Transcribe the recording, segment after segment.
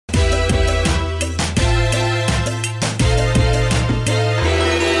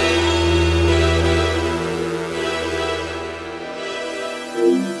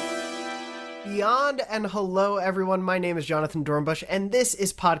and hello everyone, my name is Jonathan Dornbush, and this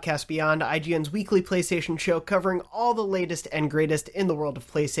is Podcast Beyond, IGN's weekly PlayStation show covering all the latest and greatest in the world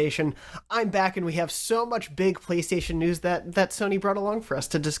of PlayStation. I'm back and we have so much big PlayStation news that Sony brought along for us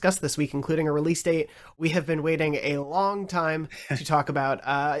to discuss this week, including a release date we have been waiting a long time to talk about,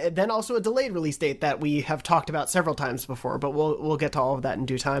 then also a delayed release date that we have talked about several times before, but we'll get to all of that in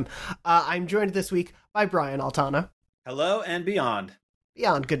due time. I'm joined this week by Brian Altana. Hello and beyond.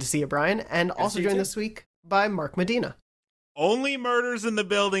 Beyond, good to see you, Brian. And also joined this week by Mark Medina. Only Murders in the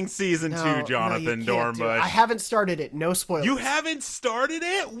Building Season 2, Jonathan Dornbush. I haven't started it. No spoilers. You haven't started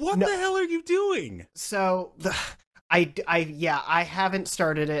it? What the hell are you doing? So, I haven't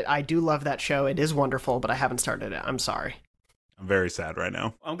started it. I do love that show. It is wonderful, but I haven't started it. I'm sorry. I'm very sad right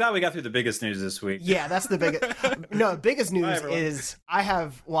now. I'm glad we got through the biggest news this week. Yeah, that's the biggest. No, biggest news is I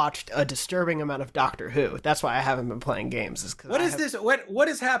have watched a disturbing amount of Doctor Who. That's why I haven't been playing games. What is this? What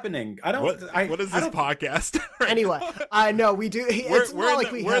is happening? I don't. What is this podcast? Anyway, I know we do.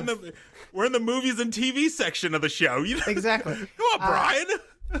 We're in the movies and TV section of the show. Exactly. Come on, Brian.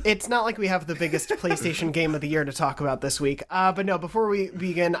 It's not like we have the biggest PlayStation game of the year to talk about this week. But no, before we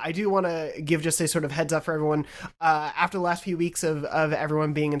begin, I do want to give just a sort of heads up for everyone. After the last few weeks of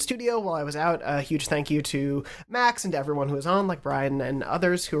everyone being in studio while I was out, a huge thank you to Max and to everyone who was on, like Brian and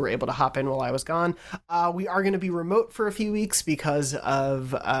others who were able to hop in while I was gone. We are going to be remote for a few weeks because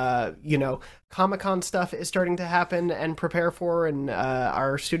of, Comic-Con stuff is starting to happen and prepare for, and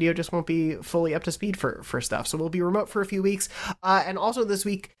our studio just won't be fully up to speed for stuff. So we'll be remote for a few weeks. And also this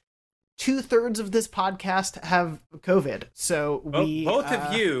week, 2/3 of this podcast have COVID. So we both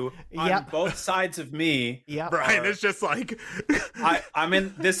of you on both sides of me. Yeah, Brian is just like I'm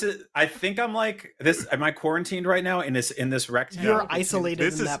in. This is. I think I'm like this. Am I quarantined right now in this rectangle? You're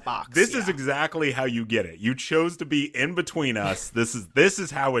isolated in that box. This is exactly how you get it. You chose to be in between us. This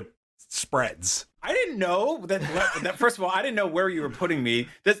is how it spreads. I didn't know that. First of all, I didn't know where you were putting me.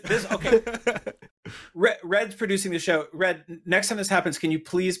 This okay. Red's producing the show. Red, next time this happens, can you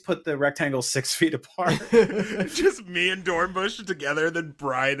please put the rectangle 6 feet apart? Just me and Dornbush together, then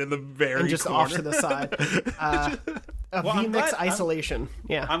Brian in the very and just corner. off to the side. VMix isolation.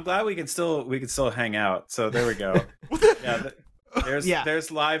 I'm glad we can still hang out. So there we go.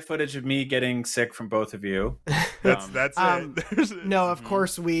 There's live footage of me getting sick from both of you. That's it. No, of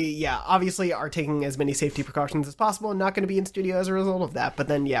course we obviously are taking as many safety precautions as possible and not going to be in studio as a result of that. But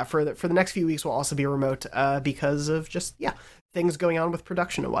then for the next few weeks we'll also be remote because of just things going on with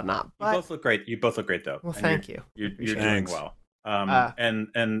production and whatnot. But, you both look great. You both look great though. Well, thank you. You're doing well.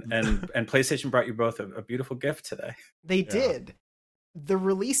 And PlayStation brought you both a beautiful gift today. They did. The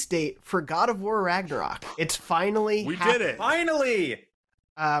release date for God of War Ragnarok. It's finally did it. Finally!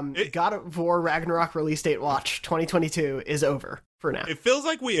 God of War Ragnarok release date watch 2022 is over for now. It feels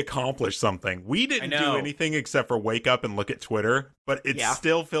like we accomplished something. We didn't do anything except for wake up and look at Twitter, but it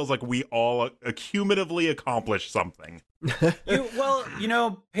still feels like we all cumulatively accomplished something.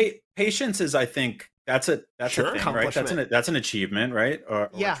 Patience is, I think, that's a thing, right? That's an achievement, right? Or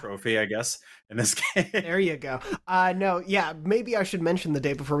a trophy, I guess, in this game. There you go. Maybe I should mention the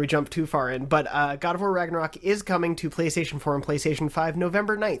date before we jump too far in, but God of War Ragnarok is coming to PlayStation 4 and PlayStation 5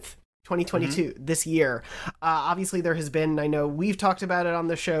 November 9th. 2022, this year. Obviously, there has been, I know we've talked about it on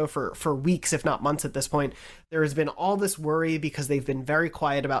the show for weeks, if not months at this point. There has been all this worry because they've been very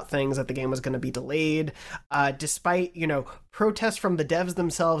quiet about things, that the game was going to be delayed. Despite, protests from the devs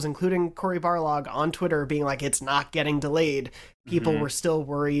themselves, including Cory Barlog on Twitter being like, it's not getting delayed. People were still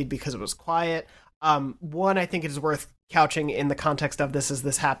worried because it was quiet. One, I think it is worth couching in the context of this as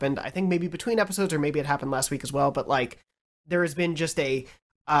this happened. I think maybe between episodes, or maybe it happened last week as well, but there has been just a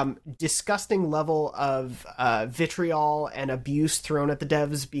disgusting level of vitriol and abuse thrown at the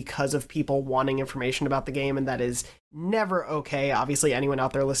devs because of people wanting information about the game, and that is never okay. Obviously, anyone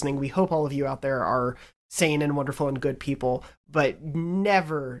out there listening, we hope all of you out there are sane and wonderful and good people, but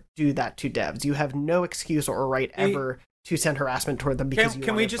never do that to devs. You have no excuse or right ever to send harassment toward them because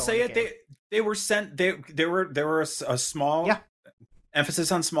can we just say it? They were sent. There were a small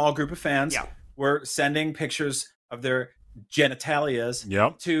emphasis on small group of fans. Were sending pictures of their genitalias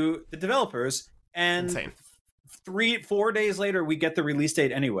to the developers, and insane. 3-4 days later we get the release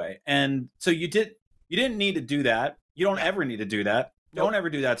date anyway, and so you didn't need to do that. You don't ever need to do that. Don't ever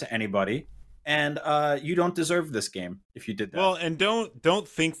do that to anybody, and you don't deserve this game if you did that. Well, and don't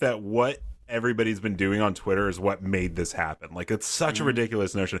think that what everybody's been doing on Twitter is what made this happen. Like, it's such a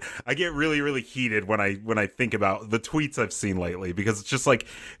ridiculous notion. I get really, really heated when I think about the tweets I've seen lately, because it's just like,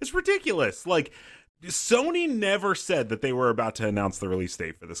 it's ridiculous. Like, Sony never said that they were about to announce the release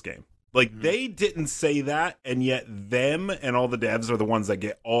date for this game. Like, they didn't say that, and yet them and all the devs are the ones that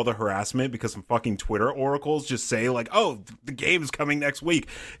get all the harassment because some fucking Twitter oracles just say, like, oh, the game's coming next week.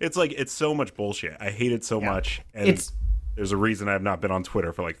 It's like, it's so much bullshit. I hate it so much. And there's a reason I have not been on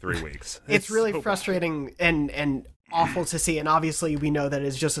Twitter for like 3 weeks. It's really so frustrating and awful to see. And obviously, we know that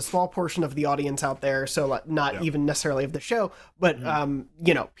it's just a small portion of the audience out there. So not even necessarily of the show, but,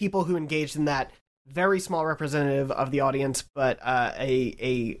 you know, people who engaged in that very small representative of the audience, but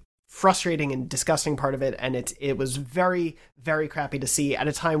a frustrating and disgusting part of it, and it was very, very crappy to see at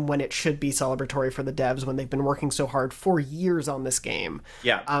a time when it should be celebratory for the devs, when they've been working so hard for years on this game.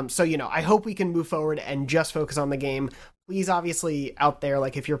 So, you know, I hope we can move forward and just focus on the game. Please, obviously, out there,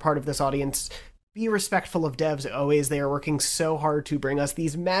 like, if you're part of this audience, be respectful of devs always. They are working so hard to bring us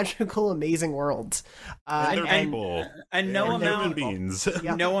these magical, amazing worlds. And no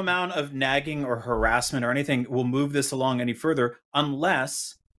amount of nagging or harassment or anything will move this along any further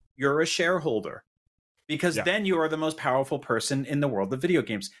unless you're a shareholder, because then you are the most powerful person in the world of video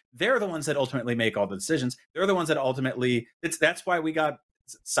games. They're the ones that ultimately make all the decisions. They're the ones that ultimately, that's why we got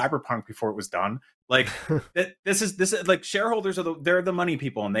Cyberpunk before it was done. Like, this is like, shareholders they're the money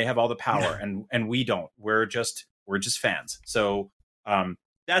people, and they have all the power, and we don't. We're just fans. So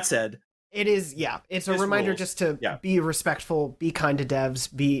that said, it is, it's a reminder just to be respectful, be kind to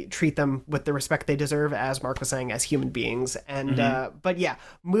devs, treat them with the respect they deserve, as Mark was saying, as human beings. And but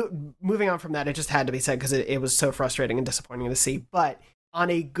moving on from that, it just had to be said because it was so frustrating and disappointing to see. But on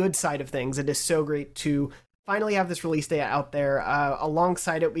a good side of things, it is so great to finally have this release date out there.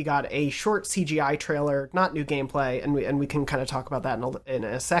 Alongside it, we got a short CGI trailer, not new gameplay, and we can kind of talk about that in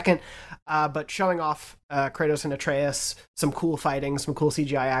a second, but showing off Kratos and Atreus, some cool fighting, some cool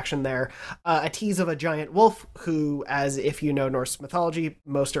CGI action there, a tease of a giant wolf who, as if you know Norse mythology,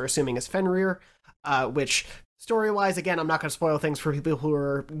 most are assuming is Fenrir, which... story-wise, again, I'm not going to spoil things for people who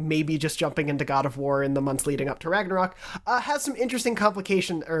are maybe just jumping into God of War in the months leading up to Ragnarok, has some interesting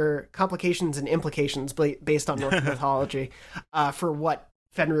complications and implications based on Norse mythology for what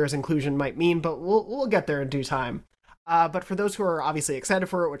Fenrir's inclusion might mean, but we'll get there in due time. But for those who are obviously excited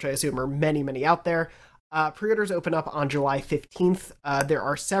for it, which I assume are many, many out there, pre-orders open up on July 15th. There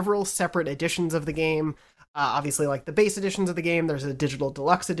are several separate editions of the game. Obviously, like the base editions of the game, there's a digital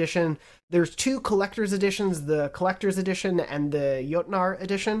deluxe edition. There's 2 collector's editions, the collector's edition and the Jotnar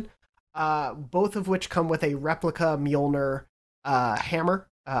edition, both of which come with a replica Mjolnir hammer.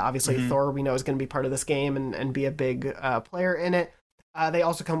 Obviously, Thor, we know, is going to be part of this game and be a big player in it. They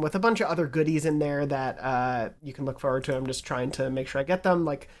also come with a bunch of other goodies in there that you can look forward to. I'm just trying to make sure I get them,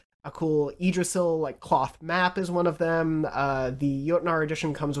 like a cool Yggdrasil like cloth map is one of them. The Jotnar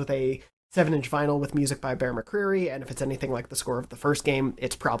edition comes with a 7-inch vinyl with music by Bear McCreary, and if it's anything like the score of the first game,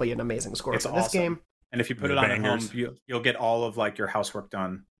 it's probably an amazing score for this game. And if you put it on at home, you'll get all of like your housework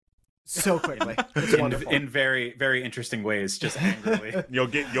done so quickly. It's wonderful. In very, very interesting ways, just angrily. You'll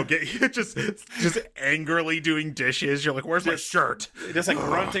get just angrily doing dishes. You're like, where's my shirt? Just like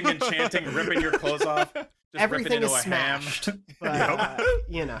grunting and chanting, ripping your clothes off. Everything is smashed, but,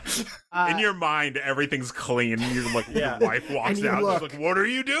 you know. In your mind, everything's clean. You're like, your wife walks out, and she's like, what are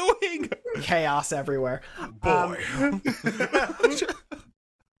you doing? Chaos everywhere. Boy.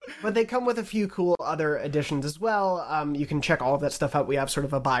 But they come with a few cool other additions as well. You can check all of that stuff out. We have sort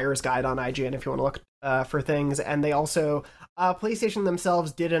of a buyer's guide on IGN if you want to look for things. And they also, PlayStation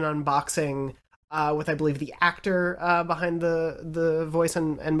themselves did an unboxing with, I believe, the actor behind the voice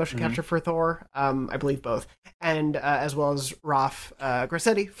and motion capture for Thor. I believe both. And as well as Ralph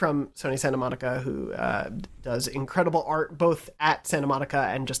Grassetti from Sony Santa Monica, who does incredible art, both at Santa Monica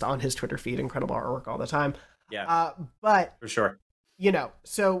and just on his Twitter feed. Incredible artwork all the time. Yeah. But for sure. You know,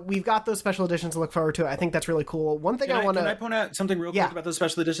 so we've got those special editions to look forward to. I think that's really cool. One thing I want to... Can I point out something real quick about those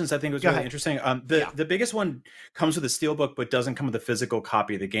special editions? I think it was really interesting. The biggest one comes with a steelbook, but doesn't come with a physical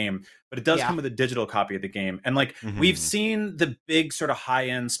copy of the game. But it does come with a digital copy of the game. And like, we've seen the big sort of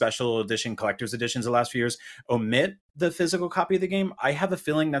high-end special edition collector's editions the last few years omit the physical copy of the game. I have a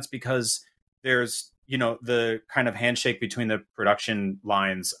feeling that's because there's, you know, the kind of handshake between the production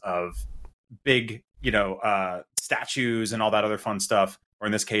lines of big, you know, statues and all that other fun stuff, or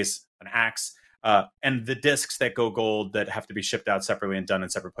in this case, an axe, and the discs that go gold that have to be shipped out separately and done in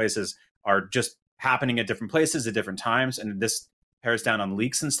separate places are just happening at different places at different times. And this pares down on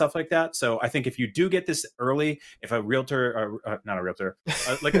leaks and stuff like that. So I think if you do get this early, if a realtor, not a realtor,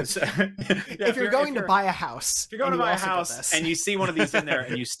 like if you're going to buy a house, if you're going to buy a house and you see one of these in there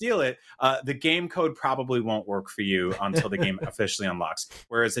and you steal it, the game code probably won't work for you until the game officially unlocks.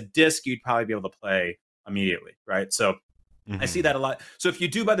 Whereas a disc, you'd probably be able to play immediately, right? So I see that a lot. So if you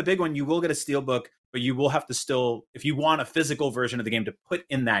do buy the big one, you will get a steelbook but you will have to still, if you want a physical version of the game to put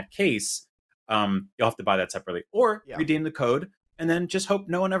in that case, you'll have to buy that separately or redeem the code and then just hope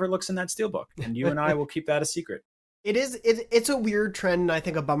no one ever looks in that steelbook. And you and I will keep that a secret. It's a weird trend, and I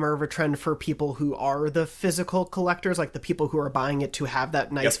think a bummer of a trend for people who are the physical collectors, like the people who are buying it to have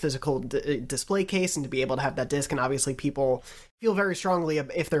that nice physical display case and to be able to have that disc. And obviously people feel very strongly,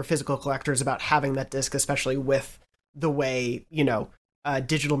 if they're physical collectors, about having that disc, especially with the way,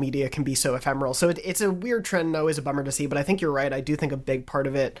 digital media can be so ephemeral. So it's a weird trend and always a bummer to see, but I think you're right. I do think a big part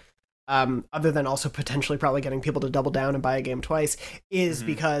of it, other than also potentially probably getting people to double down and buy a game twice, is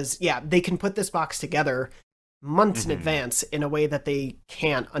because, they can put this box together months in advance in a way that they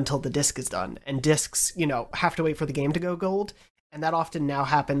can't until the disc is done. And discs, have to wait for the game to go gold. And that often now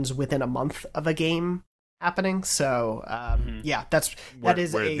happens within a month of a game happening. So,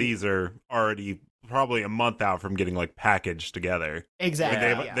 these are already probably a month out from getting like packaged together. Exactly.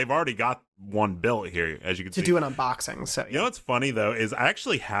 I mean, they've already got one built here, as you can see. To do an unboxing. So you know what's funny though is I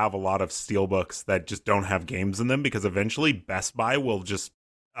actually have a lot of steelbooks that just don't have games in them because eventually Best Buy will just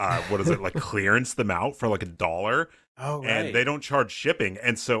clearance them out for like $1. Oh, right. And they don't charge shipping.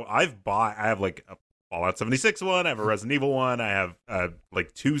 And so I have like a Fallout 76 one, I have a Resident Evil one, I have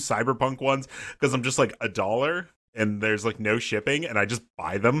like 2 Cyberpunk ones because I'm just like $1 and there's like no shipping and I just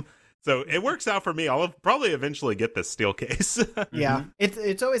buy them. So it works out for me. I'll probably eventually get this steel case. Yeah,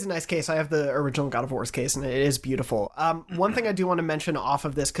 it's always a nice case. I have the original God of War's case, and it is beautiful. One thing I do want to mention off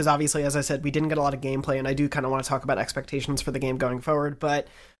of this, because obviously, as I said, we didn't get a lot of gameplay, and I do kind of want to talk about expectations for the game going forward. But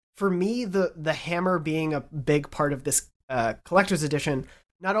for me, the hammer being a big part of this collector's edition,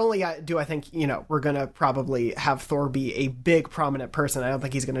 not only do I think, we're going to probably have Thor be a big prominent person. I don't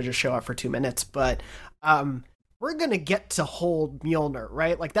think he's going to just show up for 2 minutes, but we're going to get to hold Mjolnir,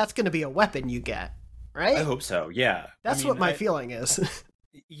 right? Like, that's going to be a weapon you get, right? I hope so, yeah. That's what my feeling is.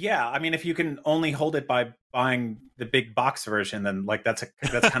 Yeah, I mean, if you can only hold it by buying the big box version, then, like, that's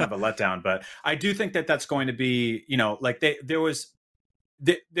kind of a letdown. But I do think that that's going to be, like, there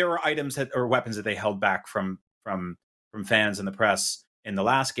were items or weapons that they held back from fans and the press in the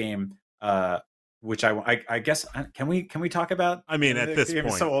last game, which I guess can we talk about? I mean, at this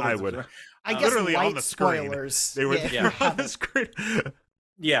point, I would. I guess literally on the spoilers. Screen. They were on the screen.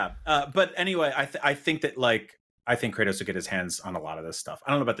 Yeah, but anyway, I think that I think Kratos will get his hands on a lot of this stuff. I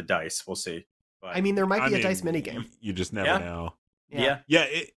don't know about the dice. We'll see. But, I mean, there might be a dice minigame. You just never know. Yeah.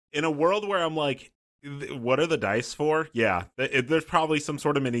 In a world where I'm like, what are the dice for? Yeah, there's probably some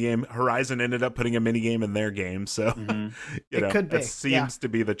sort of minigame. Horizon ended up putting a minigame in their game, so it could be. That seems to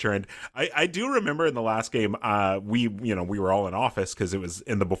be the trend. I do remember in the last game, we were all in office because it was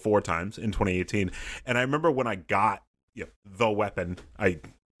in the before times in 2018, and I remember when I got the weapon.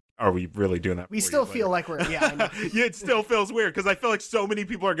 Are we really doing that? We still feel like we're I know. Yeah, it still feels weird because I feel like so many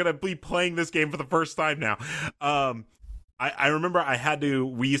people are going to be playing this game for the first time now. I remember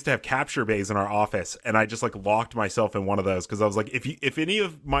we used to have capture bays in our office, and I just like locked myself in one of those because I was like, if any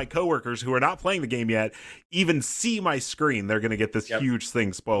of my coworkers who are not playing the game yet even see my screen, they're going to get this huge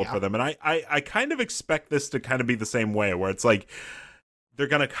thing spoiled for them. And I kind of expect this to kind of be the same way, where it's like they're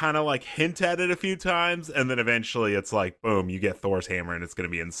going to kind of like hint at it a few times, and then eventually it's like, boom, you get Thor's hammer, and it's going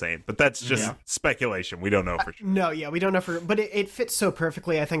to be insane. But that's just speculation. We don't know for sure. No, we don't know but it fits so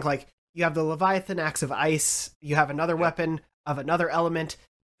perfectly. I think like, you have the Leviathan Axe of Ice. You have another weapon of another element.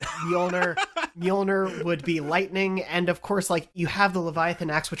 Mjolnir would be lightning. And of course, like, you have the Leviathan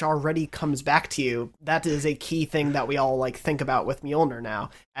Axe, which already comes back to you. That is a key thing that we all like think about with Mjolnir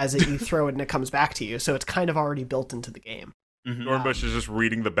now, as you throw it and it comes back to you. So it's kind of already built into the game. Dornbush is just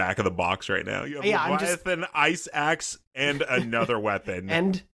reading the back of the box right now. You have Leviathan, Ice Axe, and another weapon.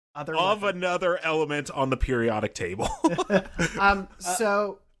 And another element on the periodic table.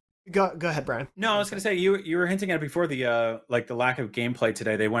 So... Go ahead, Brian. No, I was going to say you were hinting at it before the lack of gameplay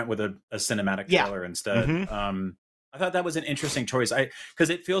today. They went with a cinematic trailer instead. I thought that was an interesting choice.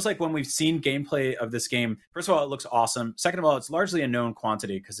 Because it feels like when we've seen gameplay of this game, first of all, it looks awesome. Second of all, it's largely a known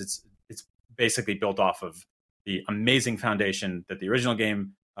quantity because it's basically built off of the amazing foundation that the original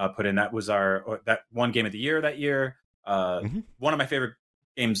game put in. That was that one game of the year that year. One of my favorite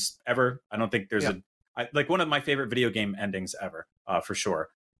games ever. I don't think there's one of my favorite video game endings ever, for sure.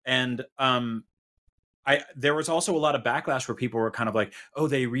 And there was also a lot of backlash where people were kind of like, oh,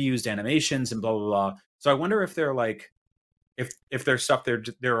 they reused animations and blah, blah, blah. So I wonder if they're like, if there's stuff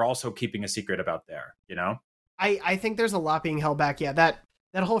they're also keeping a secret about there, I think there's a lot being held back. Yeah, that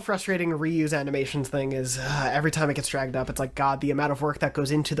whole frustrating reuse animations thing is every time it gets dragged up, it's like, God, the amount of work that goes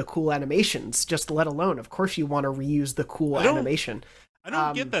into the cool animations, just let alone, of course you want to reuse the cool animation. I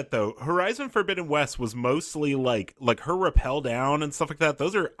don't get that though. Horizon Forbidden West was mostly like her rappel down and stuff like that.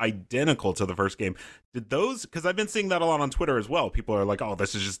 Those are identical to the first game. Did those? Because I've been seeing that a lot on Twitter as well. People are like, "Oh,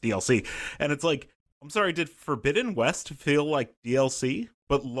 this is just DLC," and it's like, I'm sorry, did Forbidden West feel like DLC?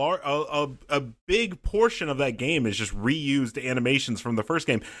 But a big portion of that game is just reused animations from the first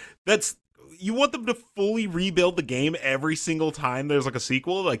game. You want them to fully rebuild the game every single time there's like a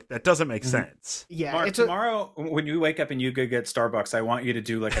sequel? Like, that doesn't make sense. Yeah. Mark, tomorrow when you wake up and you go get Starbucks, I want you to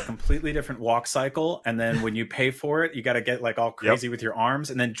do like a completely different walk cycle, and then when you pay for it, you got to get like all crazy with your arms,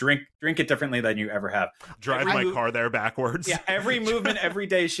 and then drink it differently than you ever have. Drive my car there backwards. Yeah, every movement every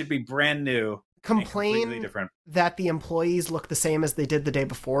day should be brand new. Complain that the employees look the same as they did the day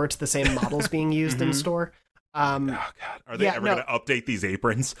before. It's the same models being used in store. Oh God! Are they ever going to update these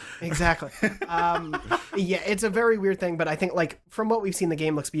aprons? Exactly. Yeah, it's a very weird thing, but I think like from what we've seen, the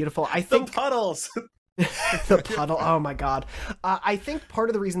game looks beautiful. I think the puddles. The puddle. Oh my God. I think part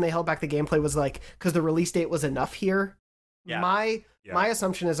of the reason they held back the gameplay was like because the release date was enough here. Yeah. My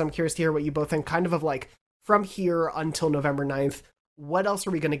assumption is, I'm curious to hear what you both think. Kind of like from here until November 9th. What else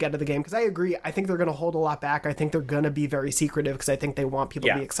are we going to get of the game? Because I agree. I think they're going to hold a lot back. I think they're going to be very secretive because I think they want people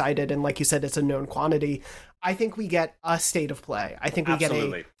to be excited. And like you said, it's a known quantity. I think we get a state of play. I think we get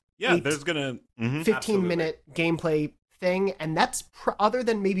there's going to 15-minute gameplay thing. And that's other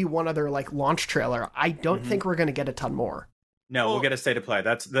than maybe one other like launch trailer. I don't think we're going to get a ton more. No, we'll get a state of play.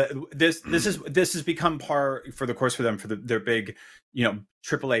 That's this has become par for the course for them for their big,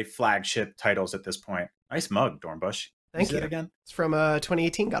 AAA flagship titles at this point. Nice mug, Dornbush. Thank you. Again? It's from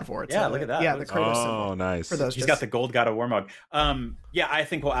 2018 God of War. Look at that. Yeah, the Kratos symbol. Oh, nice. For those He's got the gold God of War mug. I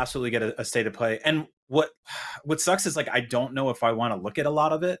think we'll absolutely get a state of play. And what sucks is like I don't know if I want to look at a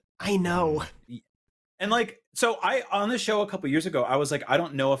lot of it. I know. And like, so on this show a couple years ago, I was like, I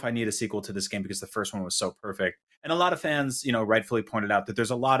don't know if I need a sequel to this game because the first one was so perfect. And a lot of fans, rightfully pointed out that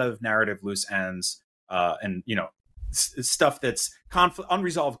there's a lot of narrative loose ends, and stuff that's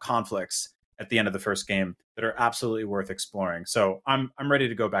unresolved conflicts at the end of the first game that are absolutely worth exploring. So I'm ready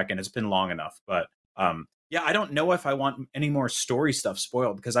to go back in. It's been long enough, but I don't know if I want any more story stuff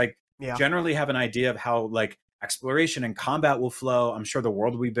spoiled because I generally have an idea of how like exploration and combat will flow. I'm sure the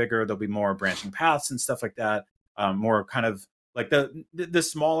world will be bigger. There'll be more branching paths and stuff like that. More kind of like the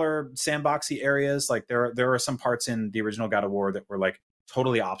smaller sandboxy areas. Like there are some parts in the original God of War that were like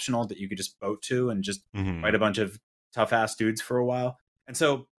totally optional that you could just boat to and just fight a bunch of tough ass dudes for a while. And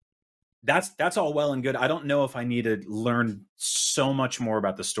so that's all well and good. I don't know if I need to learn so much more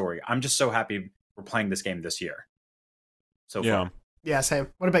about the story. I'm just so happy we're playing this game this year. So far. Yeah, same.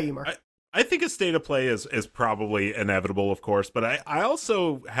 What about you, Mark? I think a state of play is probably inevitable, of course, but I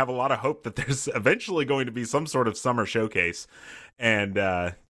also have a lot of hope that there's eventually going to be some sort of summer showcase. And,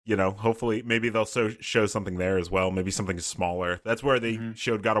 hopefully maybe they'll show something there as well. Maybe something smaller. That's where they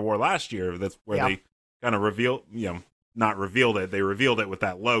showed God of War last year. That's where they kind of revealed, not revealed it. They revealed it with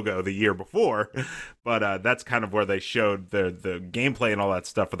that logo the year before, but that's kind of where they showed the gameplay and all that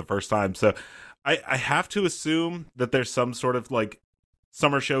stuff for the first time. So I have to assume that there's some sort of like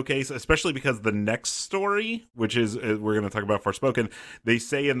summer showcase, especially because the next story, which is we're going to talk about Forspoken, they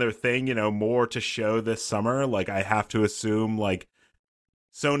say in their thing, more to show this summer. Like I have to assume like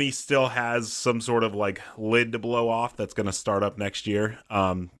Sony still has some sort of like lid to blow off that's going to start up next year.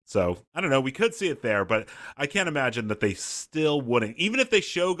 So I don't know. We could see it there, but I can't imagine that they still wouldn't. Even if they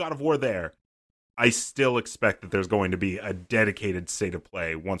show God of War there, I still expect that there's going to be a dedicated state of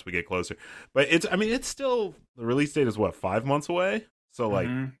play once we get closer. But it's still, the release date is 5 months away. So like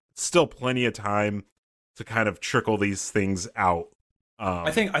it's still plenty of time to kind of trickle these things out.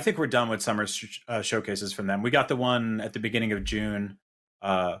 I think we're done with summer showcases from them. We got the one at the beginning of June.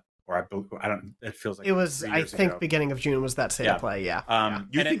 It feels like it was. I think beginning of June was that state of play. Yeah.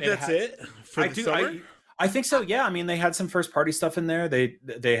 You think that's it for the summer? I think so. Yeah. I mean, they had some first party stuff in there.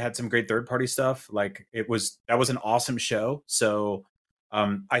 They had some great third party stuff. Like that was an awesome show. So,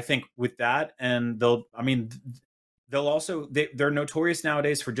 I think with that, and they'll also they're notorious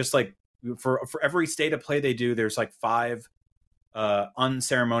nowadays for just like for every state of play they do. There's like 5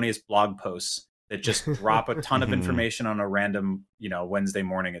 unceremonious blog posts that just drop a ton of information on a random, Wednesday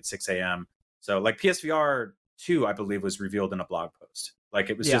morning at 6 a.m. So like PSVR 2, I believe, was revealed in a blog post. Like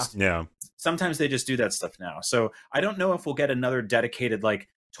it was sometimes they just do that stuff now. So I don't know if we'll get another dedicated like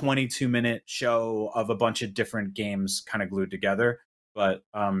 22-minute show of a bunch of different games kind of glued together. But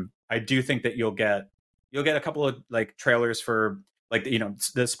I do think that you'll get a couple of like trailers for like,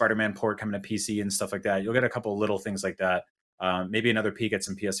 the Spider-Man port coming to PC and stuff like that. You'll get a couple of little things like that. Maybe another peek at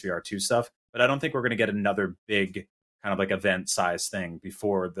some PSVR 2 stuff, but I don't think we're going to get another big kind of like event size thing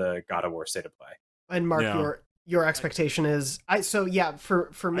before the God of War state of play. And Mark, your expectation is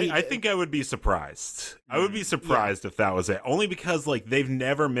for me I think I would be surprised. I would be surprised if that was it, only because like they've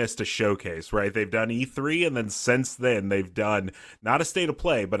never missed a showcase, right? They've done E3, and then since then they've done not a state of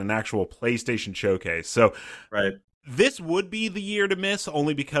play but an actual PlayStation showcase. So right, this would be the year to miss,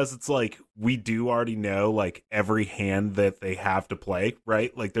 only because it's like we do already know like every hand that they have to play,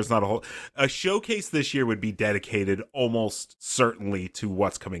 right? Like there's not a showcase this year would be dedicated almost certainly to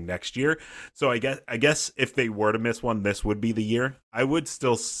what's coming next year. So I guess if they were to miss one, this would be the year. I would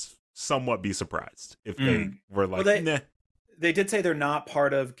still somewhat be surprised if they were like, nah. They did say they're not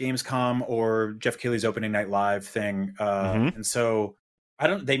part of Gamescom or Jeff Keighley's opening night live thing, and so.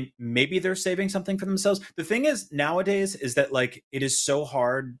 Maybe they're saving something for themselves. The thing is nowadays is that like it is so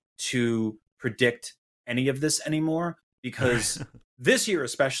hard to predict any of this anymore, because this year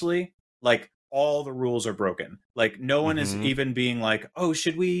especially, like all the rules are broken. Like no one is even being like, oh,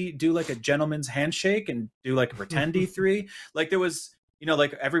 should we do like a gentleman's handshake and do like a pretend E3? Like there was,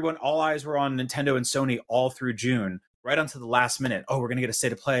 like everyone, all eyes were on Nintendo and Sony all through June, right onto the last minute. Oh, we're going to get a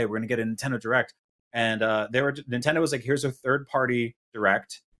state of play. We're going to get a Nintendo Direct. And Nintendo was like, here's a third party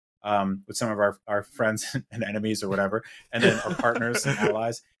direct with some of our friends and enemies or whatever, and then our partners and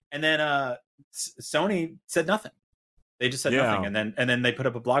allies. And then Sony said nothing. They just said nothing, and then they put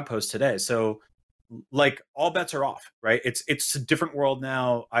up a blog post today. So like all bets are off, right? It's a different world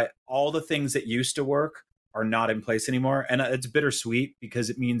now. All the things that used to work are not in place anymore, and it's bittersweet because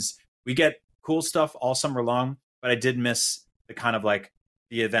it means we get cool stuff all summer long. But I did miss the kind of like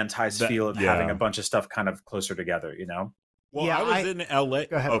the eventized feel of having a bunch of stuff kind of closer together, Well, I was in LA.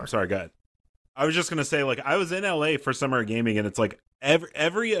 Go ahead, Mark. Sorry, go ahead. I was just going to say, like, I was in LA for Summer Gaming, and it's like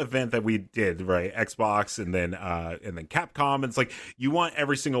every event that we did, right? Xbox and then Capcom. And it's like, you want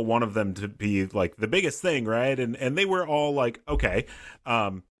every single one of them to be like the biggest thing, right? And they were all like, okay.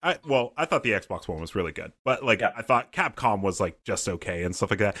 I thought the Xbox one was really good, but like, I thought Capcom was like just okay and stuff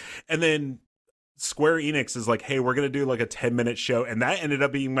like that. And then Square Enix is like, hey, we're going to do like a 10-minute show. And that ended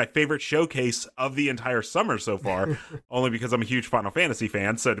up being my favorite showcase of the entire summer so far, only because I'm a huge Final Fantasy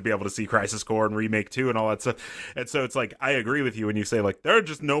fan. So to be able to see Crisis Core and Remake 2 and all that stuff. And so it's like, I agree with you when you say like, there are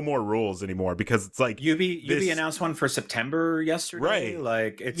just no more rules anymore, because it's like Ubi announced one for September yesterday. Right.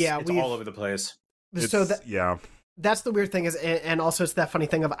 Like it's all over the place. That's the weird thing is, and also it's that funny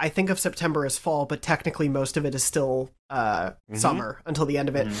thing of, I think of September as fall, but technically most of it is still summer until the end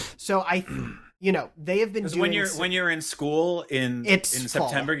of it. So they have been doing... When you're in school in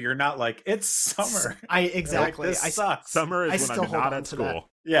September, you're not like, it's summer. Exactly. This sucks. Summer is when I'm not at school.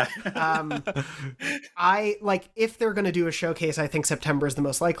 Yeah. If they're going to do a showcase, I think September is the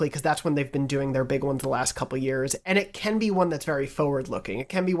most likely, because that's when they've been doing their big ones the last couple of years. And it can be one that's very forward looking. It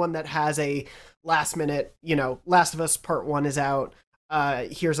can be one that has a last minute, Last of Us Part 1 is out.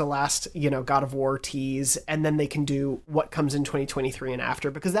 Here's a last, God of War tease, and then they can do what comes in 2023 and after,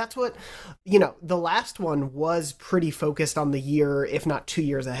 because that's what, the last one was pretty focused on the year, if not 2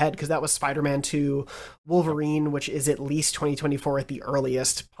 years ahead, because that was Spider-Man 2, Wolverine, which is at least 2024 at the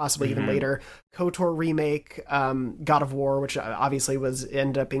earliest, possibly even later, KOTOR remake, God of War, which obviously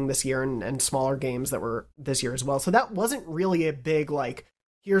ended up being this year, and smaller games that were this year as well. So that wasn't really a big, like,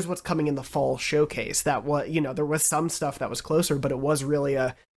 here's what's coming in the fall showcase. That was, there was some stuff that was closer, but it was really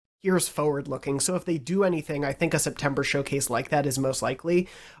here's forward looking. So if they do anything, I think a September showcase like that is most likely.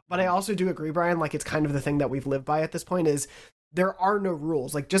 But I also do agree, Brian, like it's kind of the thing that we've lived by at this point is there are no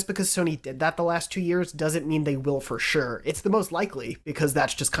rules. Like just because Sony did that the last 2 years doesn't mean they will for sure. It's the most likely because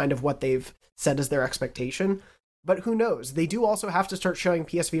that's just kind of what they've said as their expectation. But who knows? They do also have to start showing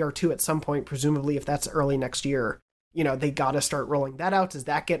PSVR 2 at some point, presumably if that's early next year. They got to start rolling that out. Does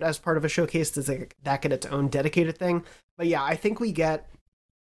that get as part of a showcase? Does that get its own dedicated thing? But yeah, I think we get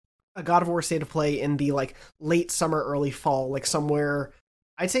a God of War state of play in the like late summer, early fall, like somewhere,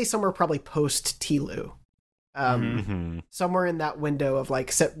 I'd say somewhere probably post TLU. Somewhere in that window of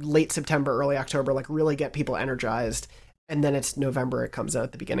like late September, early October, like really get people energized. And then it's November, it comes out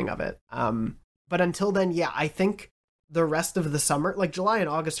at the beginning of it. But until then, yeah, I think the rest of the summer, like July and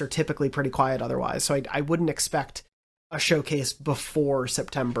August are typically pretty quiet otherwise. So I wouldn't expect a showcase before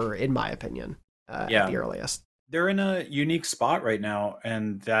September, in my opinion, at the earliest. They're in a unique spot right now,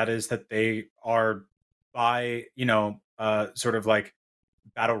 and that is that they are by, sort of like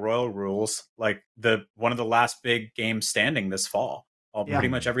battle royal rules, like one of the last big games standing this fall. Pretty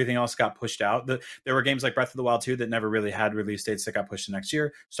much everything else got pushed out. There were games like Breath of the Wild 2 that never really had release dates that got pushed to next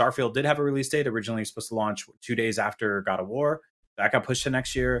year. Starfield did have a release date, originally supposed to launch 2 days after God of War. That got pushed to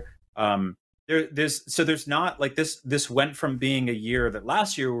next year. There's not like this went from being a year that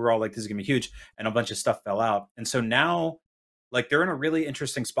last year we were all like, this is gonna be huge, and a bunch of stuff fell out. And so now like they're in a really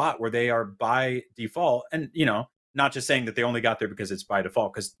interesting spot where they are by default, and not just saying that they only got there because it's by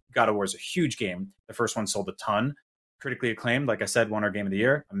default, because God of War is a huge game. The first one sold a ton, critically acclaimed. Like I said, won our Game of the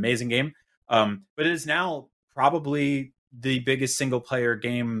Year. Amazing game. But it is now probably the biggest single player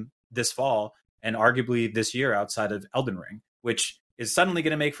game this fall, and arguably this year outside of Elden Ring, which is suddenly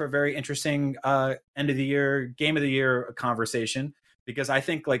going to make for a very interesting end of the year, Game of the Year conversation. Because I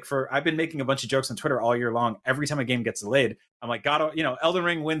think I've been making a bunch of jokes on Twitter all year long. Every time a game gets delayed, I'm like, Elden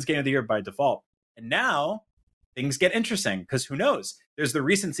Ring wins Game of the Year by default. And now things get interesting, because who knows? There's the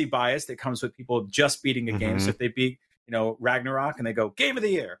recency bias that comes with people just beating a game. So if they beat, Ragnarok and they go Game of the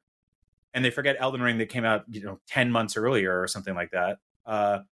Year, and they forget Elden Ring that came out, 10 months earlier or something like that,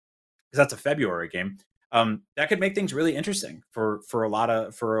 because that's a February game. That could make things really interesting for a lot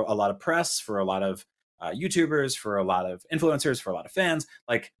of press, for a lot of YouTubers, for a lot of influencers, for a lot of fans.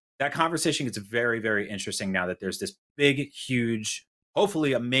 Like, that conversation gets very, very interesting now that there's this big, huge,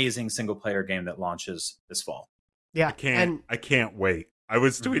 hopefully amazing single player game that launches this fall. Yeah, I can't wait. I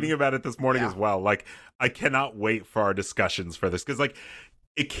was tweeting about it this morning as well. Like, I cannot wait for our discussions for this, because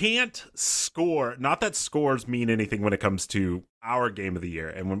it can't score. Not that scores mean anything when it comes to our Game of the Year,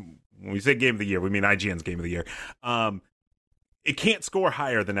 and when we say Game of the Year, we mean IGN's Game of the Year. It can't score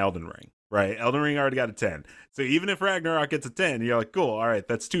higher than Elden Ring, right? Elden Ring already got a 10, so even if Ragnarok gets a 10, you're like, cool, all right,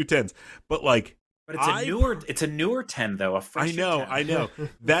 that's 2 10s. But it's a newer 10 though. A fresh I know.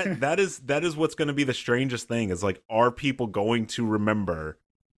 That is what's going to be the strangest thing, is like, are people going to remember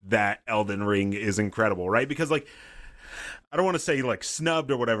that Elden Ring is incredible, right? Because I don't want to say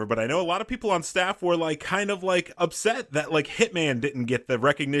snubbed or whatever, but I know a lot of people on staff were kind of upset that Hitman didn't get the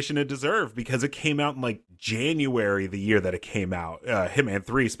recognition it deserved, because it came out in January the year that it came out, Hitman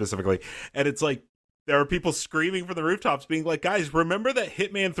 3 specifically. And it's there are people screaming from the rooftops being like, guys, remember that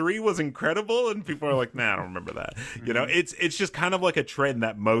Hitman 3 was incredible? And people are like, nah, I don't remember that. It's just kind of a trend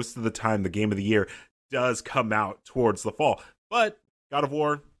that most of the time the Game of the Year does come out towards the fall. But God of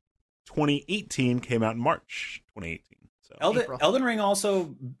War 2018 came out in March 2018. So Elden Ring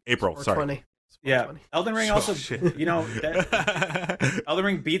also April, sorry. 20. Yeah, Elden Ring also, Elden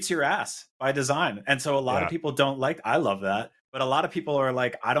Ring beats your ass by design, and so a lot of people don't I love that, but a lot of people are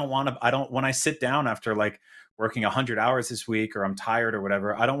like, when I sit down after working 100 hours this week, or I'm tired or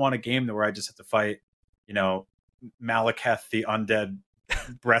whatever, I don't want a game where I just have to fight, Malekith the undead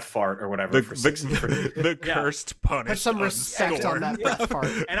breath fart or whatever. The cursed punish. Put some respect on that breath fart.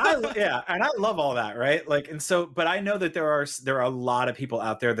 And I love all that, right? But I know that there are a lot of people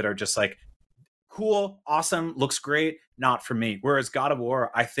out there that are just cool, awesome, looks great, not for me. Whereas God of War,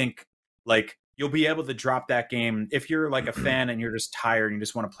 I think you'll be able to drop that game if you're a fan and you're just tired and you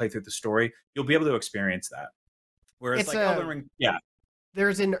just want to play through the story. You'll be able to experience that. Whereas Elden Ring,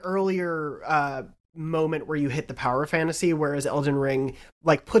 there's an earlier moment where you hit the power fantasy, whereas Elden Ring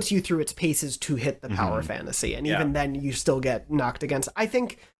puts you through its paces to hit the power fantasy, and even then you still get knocked against. I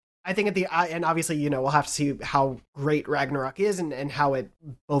think at the and obviously we'll have to see how great Ragnarok is, and how it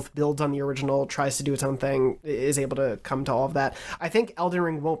both builds on the original, tries to do its own thing, is able to come to all of that. I think Elden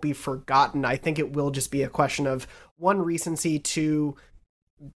Ring won't be forgotten. I think it will just be a question of, one, recency, two,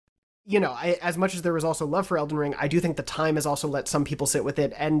 as much as there was also love for Elden Ring, I do think the time has also let some people sit with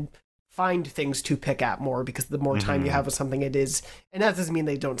it and find things to pick at more, because the more time you have with something, it is, and that doesn't mean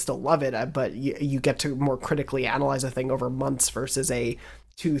they don't still love it, but you get to more critically analyze a thing over months versus a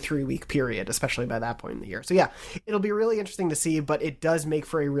 2-3 week period, especially by that point in the year. So it'll be really interesting to see, but it does make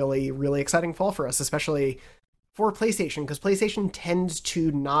for a really, really exciting fall for us, especially for PlayStation, because PlayStation tends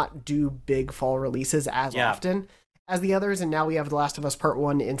to not do big fall releases as often as the others, and now we have The Last of Us Part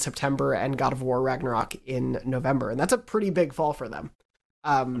 1 in September and God of War Ragnarok in November, and that's a pretty big fall for them.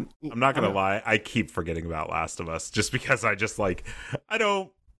 I'm not gonna lie, I keep forgetting about Last of Us, just because I just I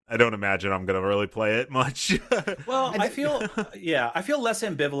don't imagine I'm gonna really play it much. Well, I feel less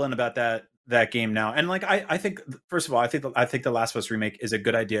ambivalent about that game now, and I think, first of all, I think the Last of Us remake is a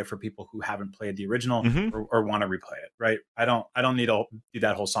good idea for people who haven't played the original or want to replay it. Right? I don't need to do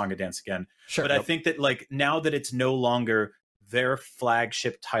that whole song and dance again. Sure, but I think that now that it's no longer their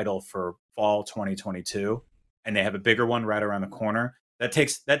flagship title for fall 2022, and they have a bigger one right around the corner, that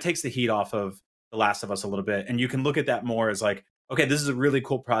takes the heat off of The Last of Us a little bit, and you can look at that more as okay, this is a really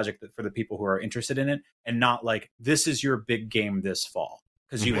cool project for the people who are interested in it, and not this is your big game this fall,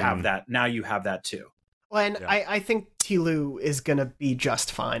 because you have that now. You have that too. Well, and I think Tilu is going to be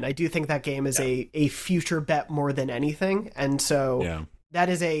just fine. I do think that game is a future bet more than anything, and so that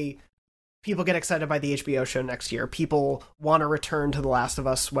is people get excited by the HBO show next year. People want to return to The Last of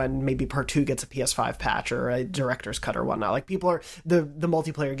Us when maybe part 2 gets a PS5 patch or a director's cut or whatnot. Like, people are, the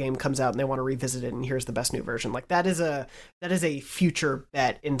multiplayer game comes out and they want to revisit it, and here's the best new version. Like, that is a future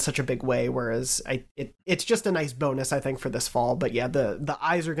bet in such a big way, whereas it's just a nice bonus, I think, for this fall. But yeah, the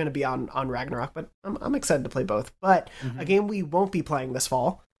eyes are going to be on Ragnarok, but I'm excited to play both. But a game we won't be playing this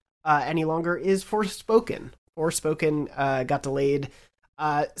fall any longer is Forspoken. Forspoken got delayed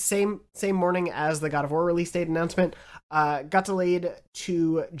same morning as the God of War release date announcement. Got delayed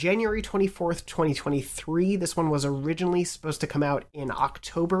to January 24th, 2023. This one was originally supposed to come out in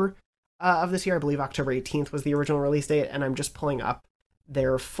October of this year. I believe October 18th was the original release date, and I'm just pulling up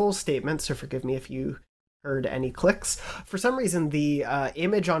their full statement, so forgive me if you heard any clicks. For some reason, the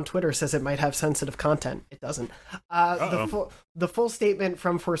image on Twitter says it might have sensitive content. It doesn't. The full statement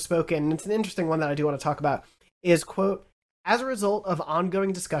from Forspoken, it's an interesting one that I do want to talk about, is, quote, "As a result of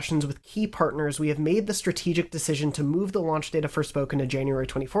ongoing discussions with key partners, we have made the strategic decision to move the launch date of Forspoken to January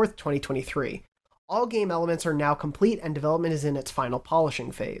 24th, 2023. All game elements are now complete and development is in its final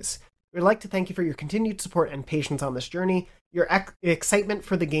polishing phase. We'd like to thank you for your continued support and patience on this journey. Your excitement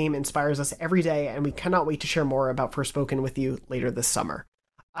for the game inspires us every day, and we cannot wait to share more about Forspoken with you later this summer."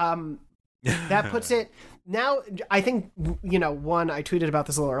 That puts it... Now, I think, I tweeted about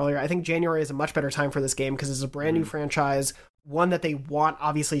this a little earlier. I think January is a much better time for this game because it's a brand new franchise, one that they want,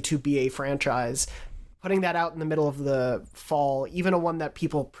 obviously, to be a franchise. Putting that out in the middle of the fall, even a one that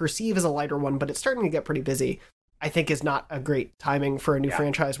people perceive as a lighter one, but it's starting to get pretty busy, I think is not a great timing for a new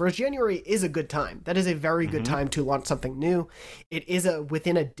franchise, whereas January is a good time. That is a very good time to launch something new. It is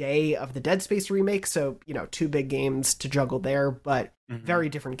within a day of the Dead Space remake, so, 2 big games to juggle there, but very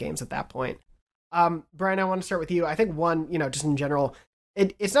different games at that point. Brian, I want to start with you. I think one, just in general,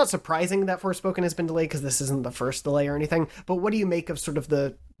 it's not surprising that Forspoken has been delayed because this isn't the first delay or anything, but what do you make of sort of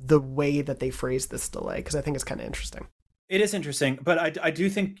the way that they phrased this delay? Because I think it's kind of interesting. It is interesting, but I do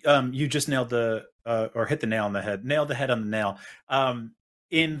think you just nailed hit the nail on the head, nailed the head on the nail.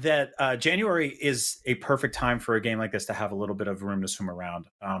 In that January is a perfect time for a game like this to have a little bit of room to swim around.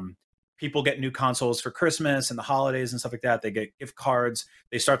 People get new consoles for Christmas and the holidays and stuff like that. They get gift cards.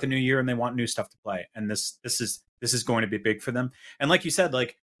 They start the new year and they want new stuff to play. And this is going to be big for them. And like you said,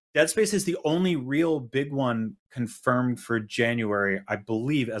 like Dead Space is the only real big one confirmed for January, I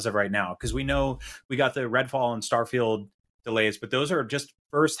believe, as of right now, because we know we got the Redfall and Starfield delays, but those are just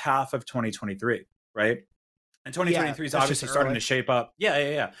first half of 2023, right? And 2023 is obviously starting to shape up.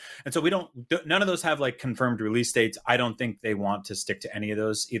 Yeah. And so none of those have like confirmed release dates. I don't think they want to stick to any of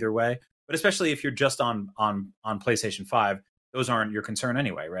those either way. But especially if you're just on PlayStation 5, those aren't your concern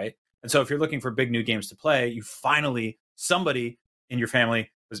anyway, right? And so if you're looking for big new games to play, somebody in your family